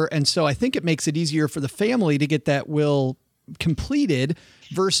really were. And so I think it makes it easier for the family to get that will completed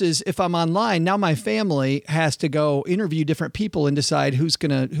versus if I'm online, now my family has to go interview different people and decide who's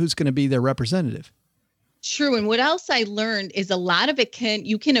going to be their representative. True. And what else I learned is a lot of it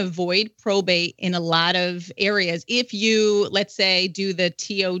you can avoid probate in a lot of areas. If you, let's say, do the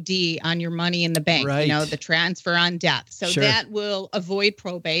TOD on your money in the bank, right. The transfer on death. So that will avoid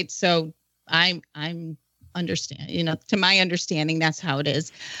probate. So I'm understand, to my understanding, that's how it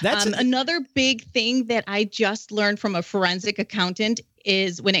is. That's another big thing that I just learned from a forensic accountant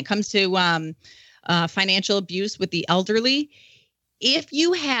is when it comes to financial abuse with the elderly. If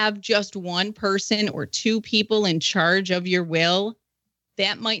you have just one person or two people in charge of your will,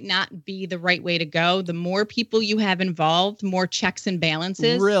 that might not be the right way to go. The more people you have involved, more checks and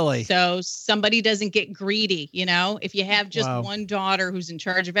balances. Really? So somebody doesn't get greedy, If you have just one daughter who's in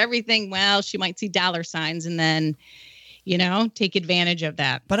charge of everything, well, she might see dollar signs and then, take advantage of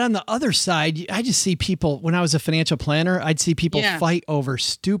that. But on the other side, I just see people, when I was a financial planner, I'd see people fight over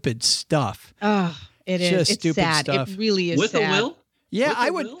stupid stuff. Oh, it is. Just It's stupid sad. stuff. It really is With sad. a will? Yeah,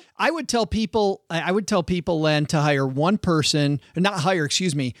 I would tell people, Len, to hire one person,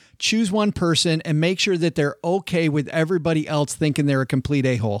 choose one person and make sure that they're okay with everybody else thinking they're a complete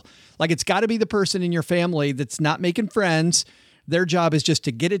a-hole. Like, it's got to be the person in your family that's not making friends. Their job is just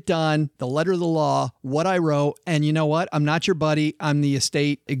to get it done, the letter of the law, what I wrote. And you know what? I'm not your buddy. I'm the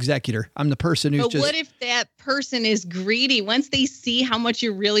estate executor. I'm the person who's But what if that person is greedy? Once they see how much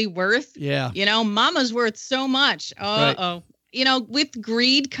you're really worth, mama's worth so much. Uh-oh. Right. With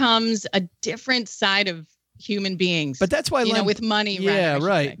greed comes a different side of human beings. But that's why Len, with money. Yeah,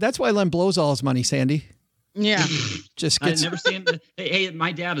 right. Say. That's why Len blows all his money, Sandy. Yeah. Just I've never seen. Hey,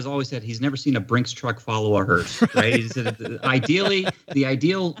 my dad has always said he's never seen a Brinks truck follow a hearse. Right? He said, ideally, the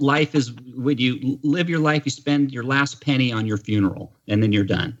ideal life is when you live your life, you spend your last penny on your funeral, and then you're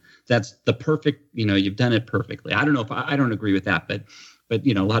done. That's the perfect. You've done it perfectly. I don't know if I don't agree with that, but a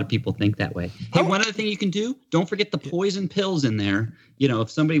lot of people think that way. Hey, one other thing you can do: don't forget the poison pills in there. If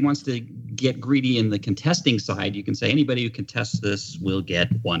somebody wants to get greedy in the contesting side, you can say anybody who contests this will get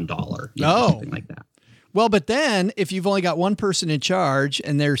 $1. Something like that. Well, but then if you've only got one person in charge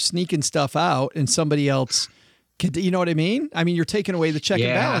and they're sneaking stuff out and somebody else, you know what I mean? I mean, you're taking away the check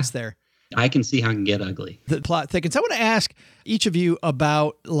and balance there. I can see how it can get ugly. The plot thickens. I want to ask each of you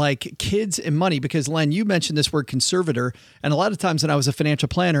about like kids and money, because Len, you mentioned this word conservator. And a lot of times when I was a financial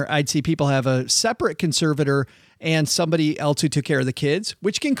planner, I'd see people have a separate conservator and somebody else who took care of the kids,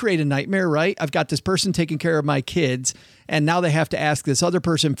 which can create a nightmare, right? I've got this person taking care of my kids, and now they have to ask this other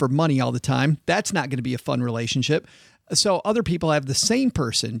person for money all the time. That's not going to be a fun relationship. So other people have the same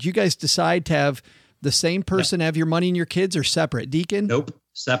person. Do you guys decide to have the same person have your money and your kids, or separate? Deacon? Nope.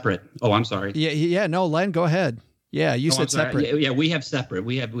 Separate. Oh, I'm sorry. Yeah. No, Len, go ahead. Yeah, you said separate. Yeah, we have separate.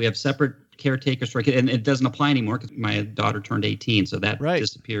 We have separate caretakers for kids, and it doesn't apply anymore because my daughter turned 18, so that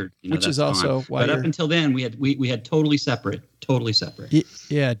disappeared. Which is also gone. why. But up until then, we had totally separate.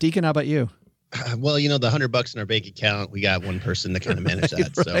 Yeah, Deacon, how about you? Well, the $100 in our bank account, we got one person to kind of manage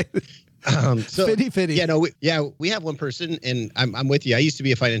that. Right. So fitty. Yeah, we have one person, and I'm with you. I used to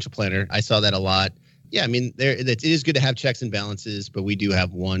be a financial planner. I saw that a lot. Yeah, I mean, it is good to have checks and balances, but we do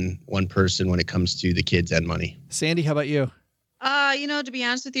have one person when it comes to the kids and money. Sandy, how about you? To be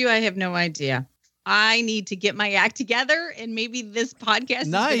honest with you, I have no idea. I need to get my act together, and maybe this podcast is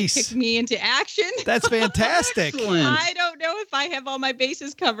going to kick me into action. That's fantastic. I don't know if I have all my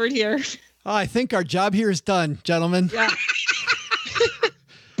bases covered here. Oh, I think our job here is done, gentlemen. Yeah.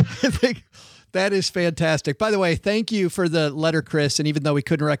 I think that is fantastic. By the way, thank you for the letter, Chris. And even though we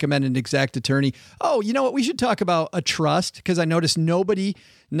couldn't recommend an exact attorney, you know what? We should talk about a trust, because I noticed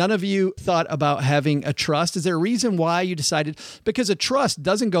none of you thought about having a trust. Is there a reason why you decided? Because a trust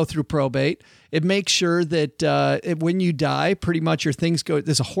doesn't go through probate. It makes sure that when you die, pretty much your things go.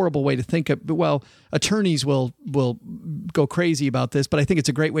 There's a horrible way to think of. Well, attorneys will go crazy about this, but I think it's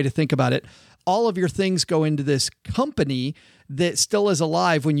a great way to think about it. All of your things go into this company that still is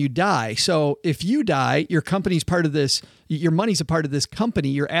alive when you die. So if you die, your company's part of this, your money's a part of this company,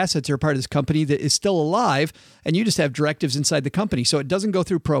 your assets are a part of this company that is still alive, and you just have directives inside the company. So it doesn't go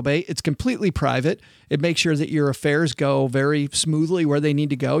through probate. It's completely private. It makes sure that your affairs go very smoothly where they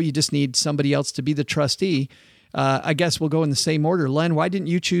need to go. You just need somebody else to be the trustee. I guess we'll go in the same order. Len, why didn't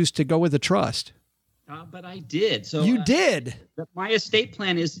you choose to go with a trust? But I did. So you did. My estate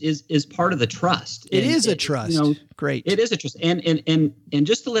plan is part of the trust. It is a trust. Great. It is a trust. And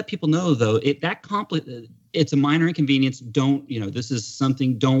just to let people know, though, it's a minor inconvenience. This is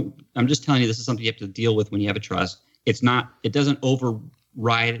something. I'm just telling you, this is something you have to deal with when you have a trust. It doesn't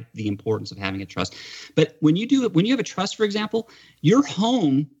override the importance of having a trust. But when you have a trust, for example, your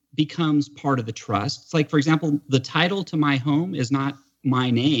home becomes part of the trust. It's like, for example, the title to my home is not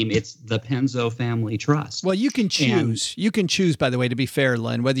my name, it's the Penzo Family Trust. Well, you can choose. You can choose, by the way, to be fair,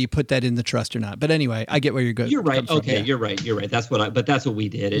 Len, whether you put that in the trust or not. But anyway, I get where you're going. You're right. Okay, you're right. That's what we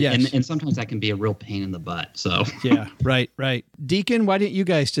did. Yes. And sometimes that can be a real pain in the butt. So yeah, right. Deacon, why didn't you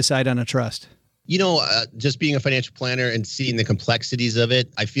guys decide on a trust? Just being a financial planner and seeing the complexities of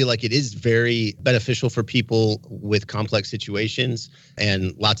it, I feel like it is very beneficial for people with complex situations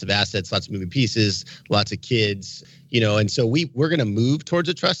and lots of assets, lots of moving pieces, lots of kids, and so we're going to move towards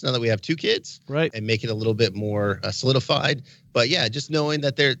a trust now that we have 2 kids, right, and make it a little bit more solidified. But yeah, just knowing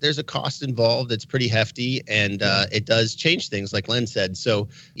that there's a cost involved that's pretty hefty, and it does change things, like Len said. So,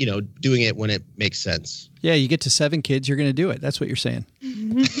 doing it when it makes sense. Yeah, you get to 7 kids, you're going to do it. That's what you're saying.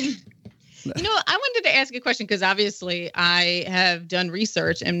 I wanted to ask a question because obviously I have done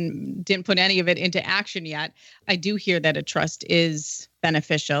research and didn't put any of it into action yet. I do hear that a trust is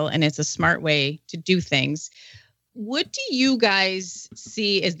beneficial and it's a smart way to do things. What do you guys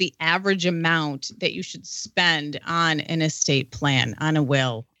see as the average amount that you should spend on an estate plan, on a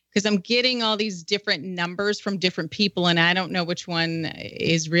will? Because I'm getting all these different numbers from different people, and I don't know which one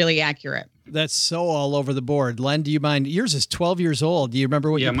is really accurate. That's so all over the board. Len, do you mind? Yours is 12 years old. Do you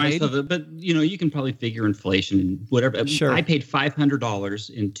remember what you paid? Yeah, but you can probably figure inflation and whatever. Sure. I paid $500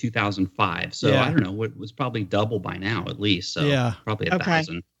 in 2005, so I don't know. What was probably double by now at least. So probably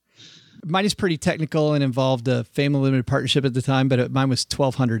 $1,000. Mine is pretty technical and involved a family limited partnership at the time, but mine was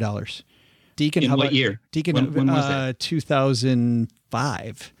 $1,200. Deacon, in what year? Deacon, when was that?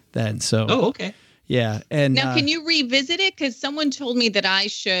 2005. Then so. Oh, okay. Yeah, and now can you revisit it? Because someone told me that I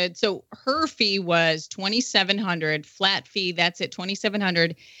should. So her fee was $2,700, flat fee. That's it,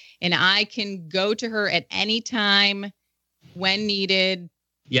 $2,700, and I can go to her at any time when needed.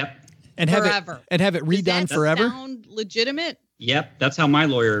 Yep. And forever. have it redone forever. Sound legitimate? Yep, that's how my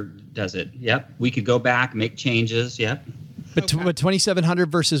lawyer does it. Yep, we could go back, make changes. Yep. But $2,700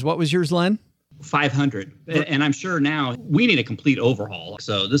 versus what was yours, Len? 500. And I'm sure now we need a complete overhaul.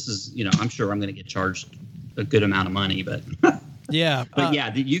 So this is, I'm sure I'm going to get charged a good amount of money, but yeah. But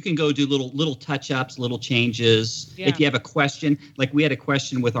you can go do little touch-ups, little changes. Yeah. If you have a question, like we had a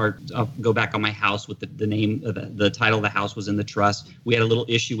question with I'll go back on my house with the name, the title of the house was in the trust. We had a little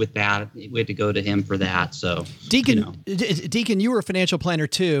issue with that. We had to go to him for that. So Deacon, you were a financial planner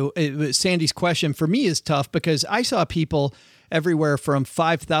too. Sandy's question for me is tough because I saw people everywhere from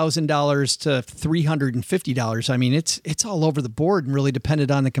 $5,000 to $350. I mean, it's all over the board and really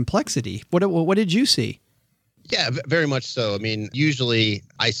depended on the complexity. What did you see? Yeah, very much so. I mean, usually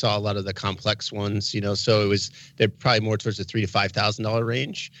I saw a lot of the complex ones, so they're probably more towards the $3,000 to $5,000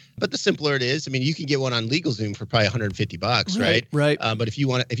 range. But the simpler it is, I mean, you can get one on LegalZoom for probably $150, right? Right. But if you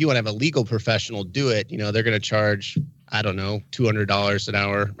want to have a legal professional do it, they're going to charge, I don't know, $200 an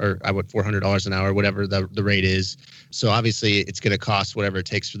hour, or $400 an hour, whatever the rate is. So obviously it's going to cost whatever it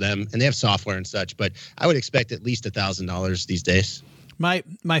takes for them, and they have software and such. But I would expect at least $1,000 these days. My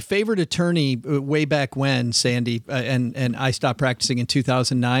favorite attorney way back when, Sandy, and I stopped practicing in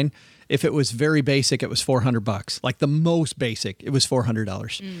 2009. If it was very basic, it was $400. Like the most basic, it was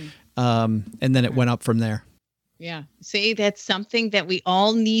 $400. And then it went up from there. Yeah. See, that's something that we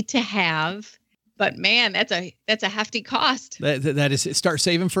all need to have. But man, that's a hefty cost. That is, start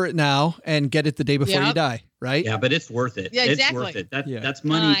saving for it now and get it the day before you die, right? Yeah, but it's worth it. Yeah, exactly. It's worth it. That's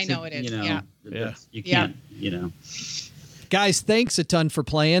money. I know it is. You can't, Guys, thanks a ton for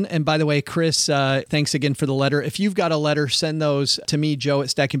playing. And by the way, Chris, thanks again for the letter. If you've got a letter, send those to me, Joe at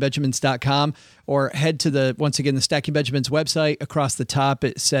stackingbenjamins.com, or head to the Stacking Benjamins website. Across the top,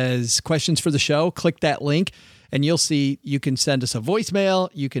 it says questions for the show. Click that link and you'll see you can send us a voicemail.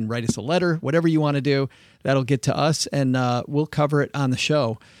 You can write us a letter, whatever you want to do. That'll get to us and we'll cover it on the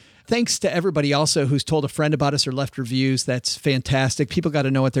show. Thanks to everybody also who's told a friend about us or left reviews. That's fantastic. People got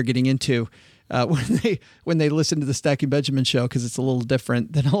to know what they're getting into when they listen to the Stacking Benjamin show, because it's a little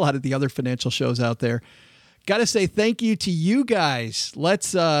different than a lot of the other financial shows out there. Got to say thank you to you guys. Let's,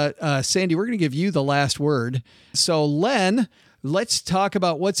 Sandy, we're going to give you the last word. So Len, let's talk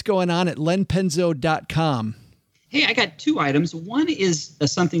about what's going on at lenpenzo.com. Hey, I got two items. One is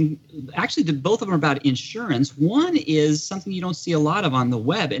something, actually, both of them are about insurance. One is something you don't see a lot of on the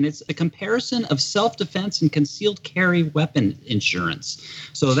web, and it's a comparison of self-defense and concealed carry weapon insurance.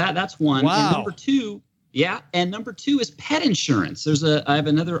 So that's one. Wow. And number two is pet insurance. I have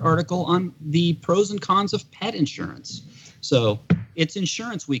another article on the pros and cons of pet insurance. So it's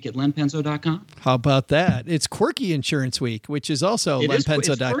Insurance Week at lenpenzo.com. How about that? It's Quirky Insurance Week, which is also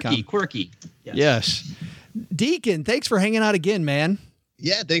lenpenzo.com. It's quirky. Yes. Deacon, thanks for hanging out again, man.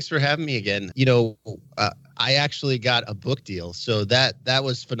 Yeah, thanks for having me again. I actually got a book deal, so that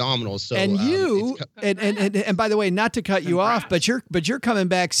was phenomenal. So and and by the way, not to cut you off, but you're coming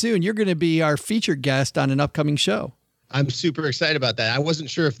back soon. You're going to be our featured guest on an upcoming show. I'm super excited about that. I wasn't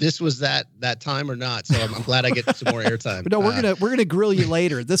sure if this was that time or not, so I'm glad I get some more airtime. No, we're gonna grill you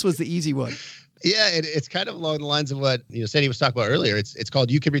later. This was the easy one. Yeah, it's kind of along the lines of what Sandy was talking about earlier. It's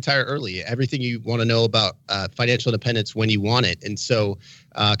called You Can Retire Early. Everything you want to know about financial independence when you want it. And so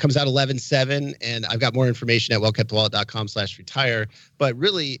comes out 11/7, and I've got more information at wellkeptwallet.com/retire. But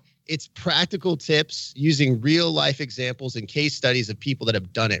really, it's practical tips using real life examples and case studies of people that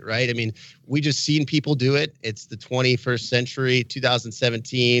have done it, right? I mean, we just seen people do it. It's the 21st century,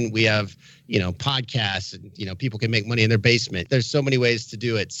 2017. We have, podcasts and, people can make money in their basement. There's so many ways to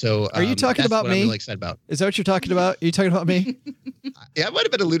do it. So are you talking about me? I'm really excited about. Is that what you're talking about? Are you talking about me? Yeah, I might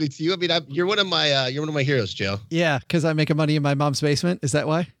have been alluding to you. I mean, you're one of my heroes, Joe. Yeah. Cause I'm making money in my mom's basement. Is that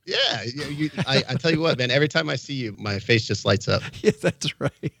why? Yeah. I tell you what, man, every time I see you, my face just lights up. Yeah, that's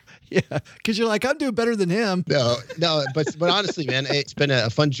right. Yeah. Cause you're like, I'm doing better than him. No, but honestly, man, it's been a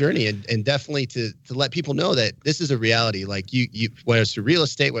fun journey and definitely to let people know that this is a reality. Like you whether it's through real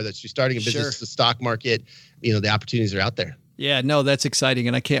estate, whether it's you starting a business, the stock market, the opportunities are out there. Yeah, no, that's exciting.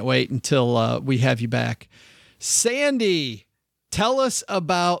 And I can't wait until we have you back. Sandy, tell us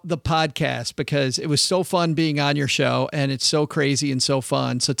about the podcast because it was so fun being on your show and it's so crazy and so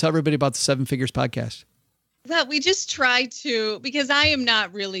fun. So tell everybody about the Seven Figures podcast. Well, we just try to, because I am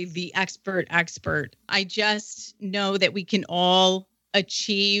not really the expert. I just know that we can all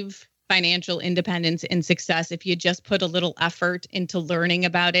achieve financial independence and success if you just put a little effort into learning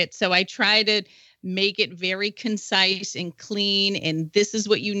about it. So I try to make it very concise and clean. And this is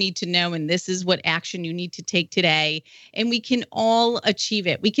what you need to know. And this is what action you need to take today. And we can all achieve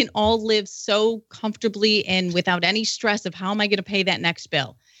it. We can all live so comfortably and without any stress of how am I going to pay that next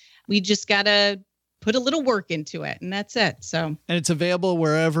bill? We just got to put a little work into it. And that's it. So, and it's available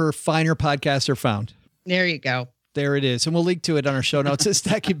wherever finer podcasts are found. There you go. There it is. And we'll link to it on our show notes at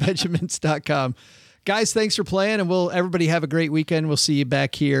stackingbenjamins.com. Guys, thanks for playing, and everybody have a great weekend. We'll see you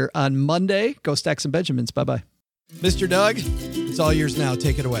back here on Monday. Go stack some Benjamins. Bye-bye. Mr. Doug, it's all yours now.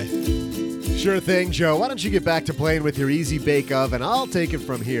 Take it away. Sure thing, Joe. Why don't you get back to playing with your easy bake oven? I'll take it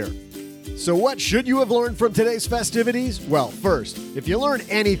from here. So what should you have learned from today's festivities? Well, first, if you learn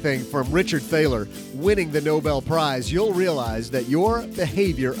anything from Richard Thaler winning the Nobel Prize, you'll realize that your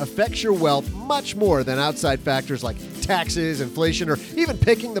behavior affects your wealth much more than outside factors like taxes, inflation, or even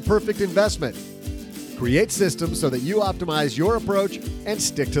picking the perfect investment. Create systems so that you optimize your approach and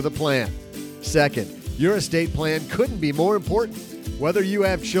stick to the plan. Second, your estate plan couldn't be more important. Whether you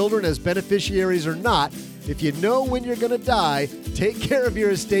have children as beneficiaries or not, if you know when you're going to die, take care of your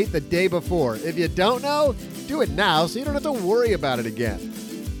estate the day before. If you don't know, do it now so you don't have to worry about it again.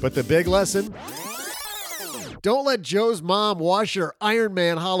 But the big lesson? Don't let Joe's mom wash your Iron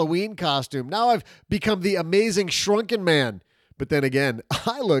Man Halloween costume. Now I've become the amazing shrunken man. But then again,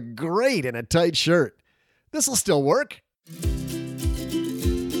 I look great in a tight shirt. This'll still work.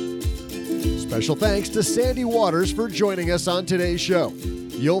 Special thanks to Sandy Waters for joining us on today's show.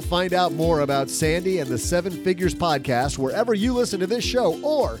 You'll find out more about Sandy and the Seven Figures podcast wherever you listen to this show,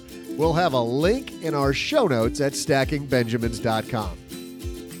 or we'll have a link in our show notes at stackingbenjamins.com.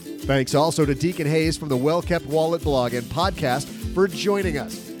 Thanks also to Deacon Hayes from the Well Kept Wallet blog and podcast for joining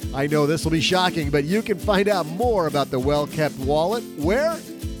us. I know this will be shocking, but you can find out more about the Well Kept Wallet where?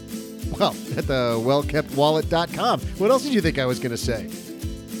 Well, at the wellkeptwallet.com. What else did you think I was going to say?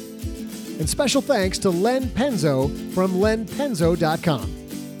 And special thanks to Len Penzo from lenpenzo.com.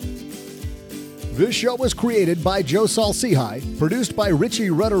 This show was created by Joe Saul-Sehy, produced by Richie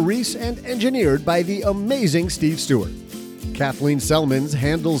Rutter-Reese, and engineered by the amazing Steve Stewart. Kathleen Selmans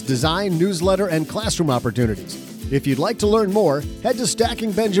handles design, newsletter, and classroom opportunities. If you'd like to learn more, head to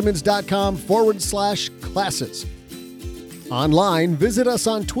stackingbenjamins.com/classes. Online, visit us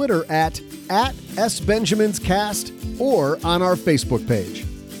on Twitter at @SBenjaminsCast or on our Facebook page.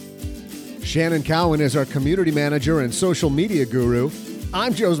 Shannon Cowan is our community manager and social media guru.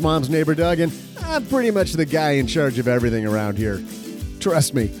 I'm Joe's mom's neighbor, Doug, and I'm pretty much the guy in charge of everything around here.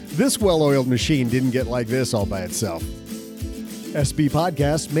 Trust me, this well-oiled machine didn't get like this all by itself. SB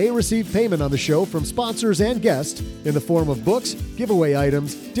Podcasts may receive payment on the show from sponsors and guests in the form of books, giveaway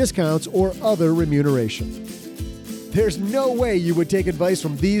items, discounts, or other remuneration. There's no way you would take advice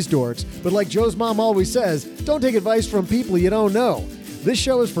from these dorks, but like Joe's mom always says, don't take advice from people you don't know. This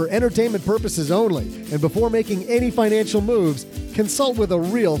show is for entertainment purposes only, and before making any financial moves, consult with a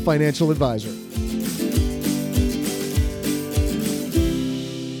real financial advisor.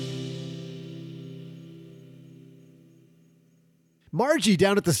 Margie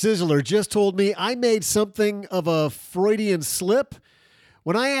down at the Sizzler just told me I made something of a Freudian slip.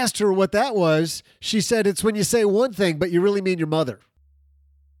 When I asked her what that was, she said it's when you say one thing, but you really mean your mother.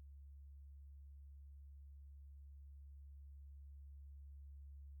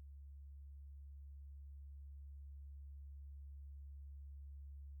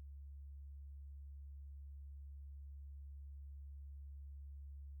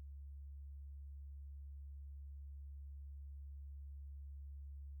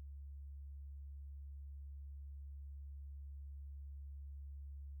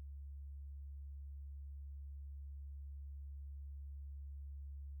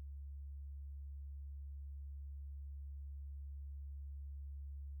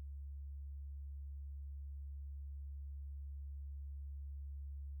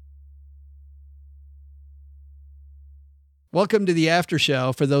 Welcome to the after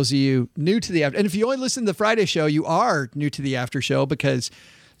show for those of you new to the after. And if you only listen to the Friday show, you are new to the after show because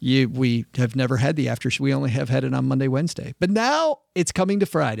we have never had the after show. We only have had it on Monday, Wednesday. But now it's coming to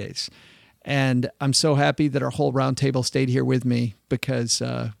Fridays. And I'm so happy that our whole round table stayed here with me because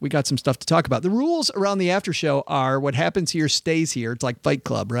we got some stuff to talk about. The rules around the after show are what happens here stays here. It's like Fight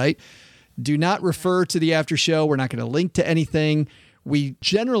Club, right? Do not refer to the after show. We're not going to link to anything. We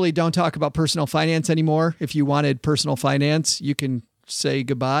generally don't talk about personal finance anymore. If you wanted personal finance, you can say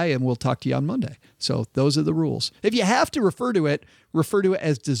goodbye and we'll talk to you on Monday. So those are the rules. If you have to refer to it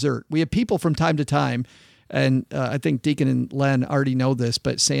as dessert. We have people from time to time, and I think Deacon and Len already know this,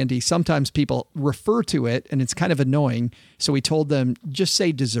 but Sandy, sometimes people refer to it and it's kind of annoying. So we told them, just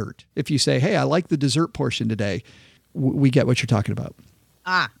say dessert. If you say, hey, I like the dessert portion today, we get what you're talking about.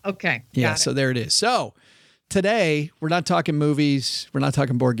 Okay. Yeah, so there it is. So today, we're not talking movies. We're not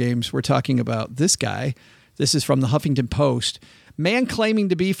talking board games. We're talking about this guy. This is from the Huffington Post. Man claiming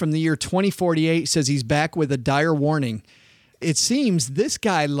to be from the year 2048 says he's back with a dire warning. It seems this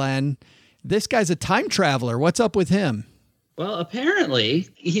guy, Len, this guy's a time traveler. What's up with him? Well, apparently,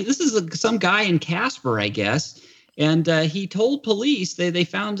 this is some guy in Casper, I guess. And he told police they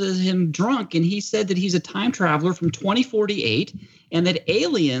found him drunk, and he said that he's a time traveler from 2048 and that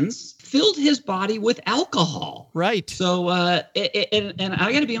aliens filled his body with alcohol. Right. So, and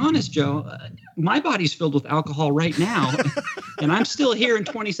I got to be honest, Joe, my body's filled with alcohol right now, and I'm still here in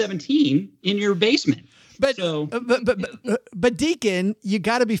 2017 in your basement. But Deacon, you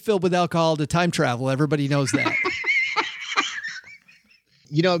got to be filled with alcohol to time travel. Everybody knows that.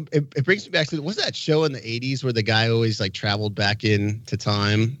 You know, it brings me back to, what's that show in the 80s where the guy always like traveled back into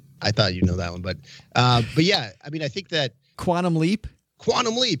time? I thought you know that one, but yeah, I mean, I think that Quantum Leap.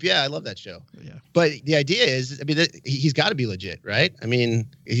 Yeah, I love that show. Yeah. But the idea is, I mean, he's got to be legit, right? I mean,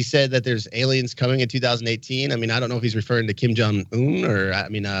 he said that there's aliens coming in 2018. I mean, I don't know if he's referring to Kim Jong-un or, I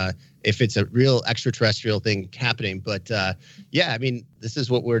mean, if it's a real extraterrestrial thing happening. But yeah, I mean, this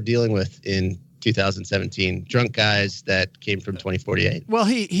is what we're dealing with in 2017. Drunk guys that came from 2048. Well,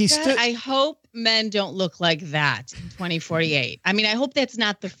 he stood. I hope men don't look like that in 2048. I mean, I hope that's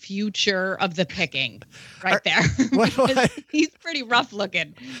not the future of the picking right there. What? He's pretty rough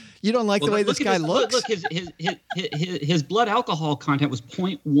looking. You don't like the way this guy looks? Look, his blood alcohol content was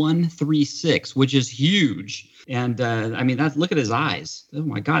 0.136, which is huge. And I mean, look at his eyes. Oh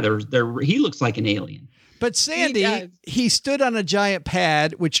my God, he looks like an alien. But Sandy, he stood on a giant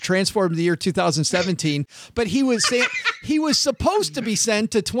pad, which transformed the year 2017. But he was supposed to be sent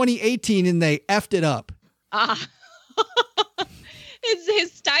to 2018, and they effed it up.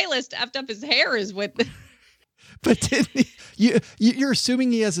 His stylist effed up his hair is what. But didn't you're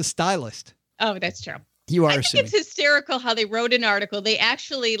assuming he has a stylist. Oh, that's true. You are I assuming. think it's hysterical how they wrote an article. They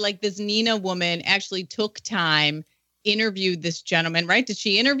actually, like this Nina woman, actually took time, interviewed this gentleman, right? Did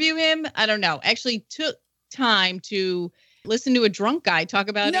she interview him? I don't know. Actually took time to listen to a drunk guy talk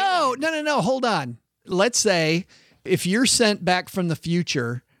about No. Hold on. Let's say if you're sent back from the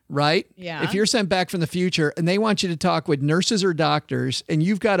future, right? Yeah. If you're sent back from the future and they want you to talk with nurses or doctors and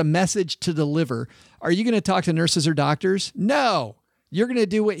you've got a message to deliver, are you going to talk to nurses or doctors? No. You're going to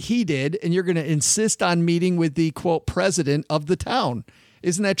do what he did and you're going to insist on meeting with the, quote, president of the town.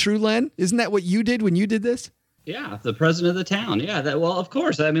 Isn't that true, Len? Isn't that what you did when you did this? Yeah, the president of the town. Yeah, well, of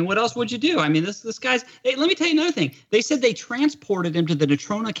course. I mean, what else would you do? I mean, this guy's. Hey, let me tell you another thing. They said they transported him to the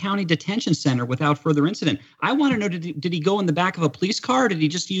Natrona County Detention Center without further incident. I want to know: did he go in the back of a police car? Or did he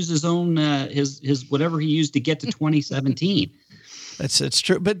just use his own his whatever he used to get to 2017? That's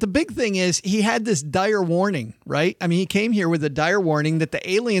true. But the big thing is he had this dire warning, right? I mean, he came here with a dire warning that the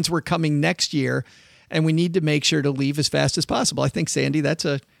aliens were coming next year, and we need to make sure to leave as fast as possible. I think, Sandy, that's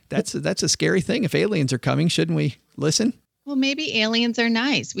a scary thing. If aliens are coming, shouldn't we listen? Well, maybe aliens are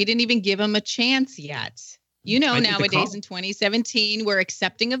nice. We didn't even give them a chance yet. You know, nowadays in 2017, we're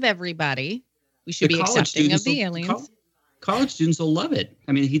accepting of everybody. We should be accepting of the aliens. College students will love it.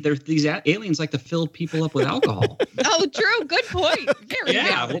 I mean, these aliens like to fill people up with alcohol. Oh, true. Good point. Very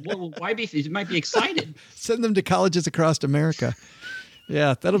good. Well, why be? You might be excited. Send them to colleges across America.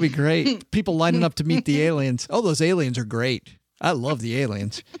 Yeah, that'll be great. People lining up to meet the aliens. Oh, those aliens are great. I love the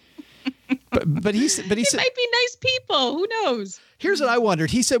aliens. But he said, might be nice people. Who knows? Here's what I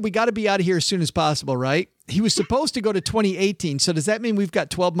wondered. He said we got to be out of here as soon as possible, right? He was supposed to go to 2018. So does that mean we've got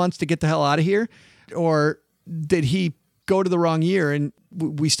 12 months to get the hell out of here? Or did he go to the wrong year and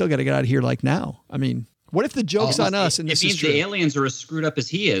we still got to get out of here like now? I mean, what if the joke's on us and this is true? It means the aliens are as screwed up as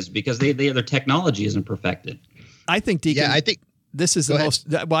he is because their technology isn't perfected. I think, Deacon, I think this is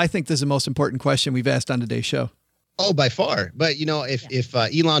I think this is the most important question we've asked on today's show. Oh, by far. But if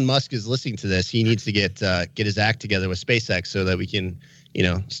Elon Musk is listening to this, he needs to get his act together with SpaceX so that we can,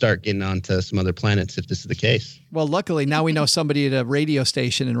 start getting onto some other planets if this is the case. Well, luckily now we know somebody at a radio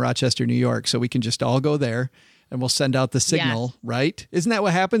station in Rochester, New York, so we can just all go there and we'll send out the signal, right? Isn't that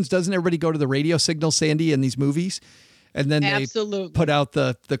what happens? Doesn't everybody go to the radio signal, Sandy, in these movies? And then they put out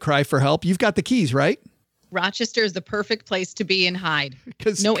the cry for help. You've got the keys, right? Rochester is the perfect place to be and hide.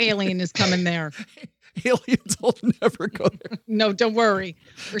 No alien is coming there. Aliens will never go there. No, don't worry.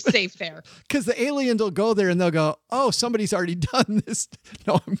 We're safe there. Because the aliens will go there and they'll go, oh, somebody's already done this.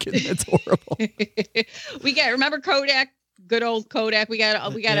 No, I'm kidding. That's horrible. Remember Kodak? Good old Kodak. We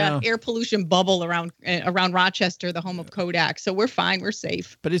got an air pollution bubble around Rochester, the home of Kodak. So we're fine. We're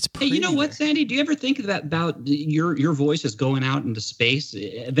safe. But it's pretty. Hey, you know what, Sandy? Do you ever think about your voice is going out into space?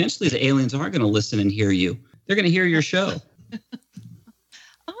 Eventually, the aliens are going to listen and hear you. They're going to hear your show.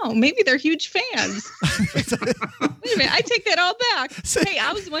 Oh, maybe they're huge fans. Wait a minute, I take that all back. Hey,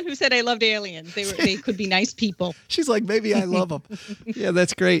 I was the one who said I loved aliens. They could be nice people. She's like, maybe I love them. Yeah,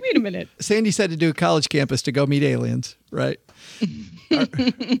 that's great. Wait a minute. Sandy said to do a college campus to go meet aliens, right?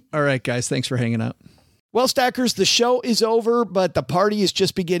 All right, guys, thanks for hanging out. Well, Stackers, the show is over, but the party is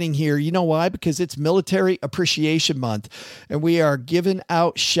just beginning here. You know why? Because it's Military Appreciation Month, and we are giving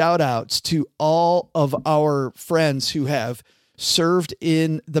out shout outs to all of our friends who have served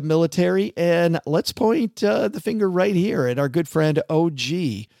in the military. And let's point the finger right here at our good friend OG,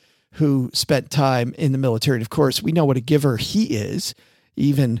 who spent time in the military. And of course, we know what a giver he is,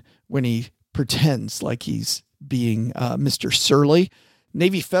 even when he pretends like he's being Mr. Surly.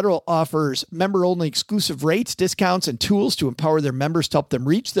 Navy Federal offers member-only exclusive rates, discounts, and tools to empower their members to help them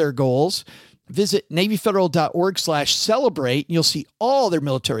reach their goals. Visit NavyFederal.org/celebrate, and you'll see all their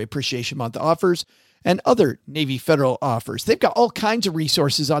Military Appreciation Month offers and other Navy Federal offers. They've got all kinds of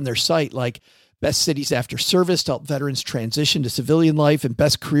resources on their site, like best cities after service to help veterans transition to civilian life and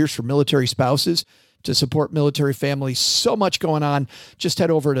best careers for military spouses to support military families. So much going on. Just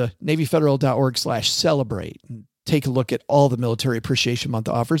head over to NavyFederal.org/celebrate and take a look at all the Military Appreciation Month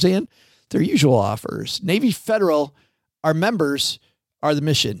offers and their usual offers. Navy Federal, our members are the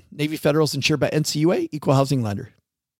mission. Navy Federal is insured by NCUA, Equal Housing Lender.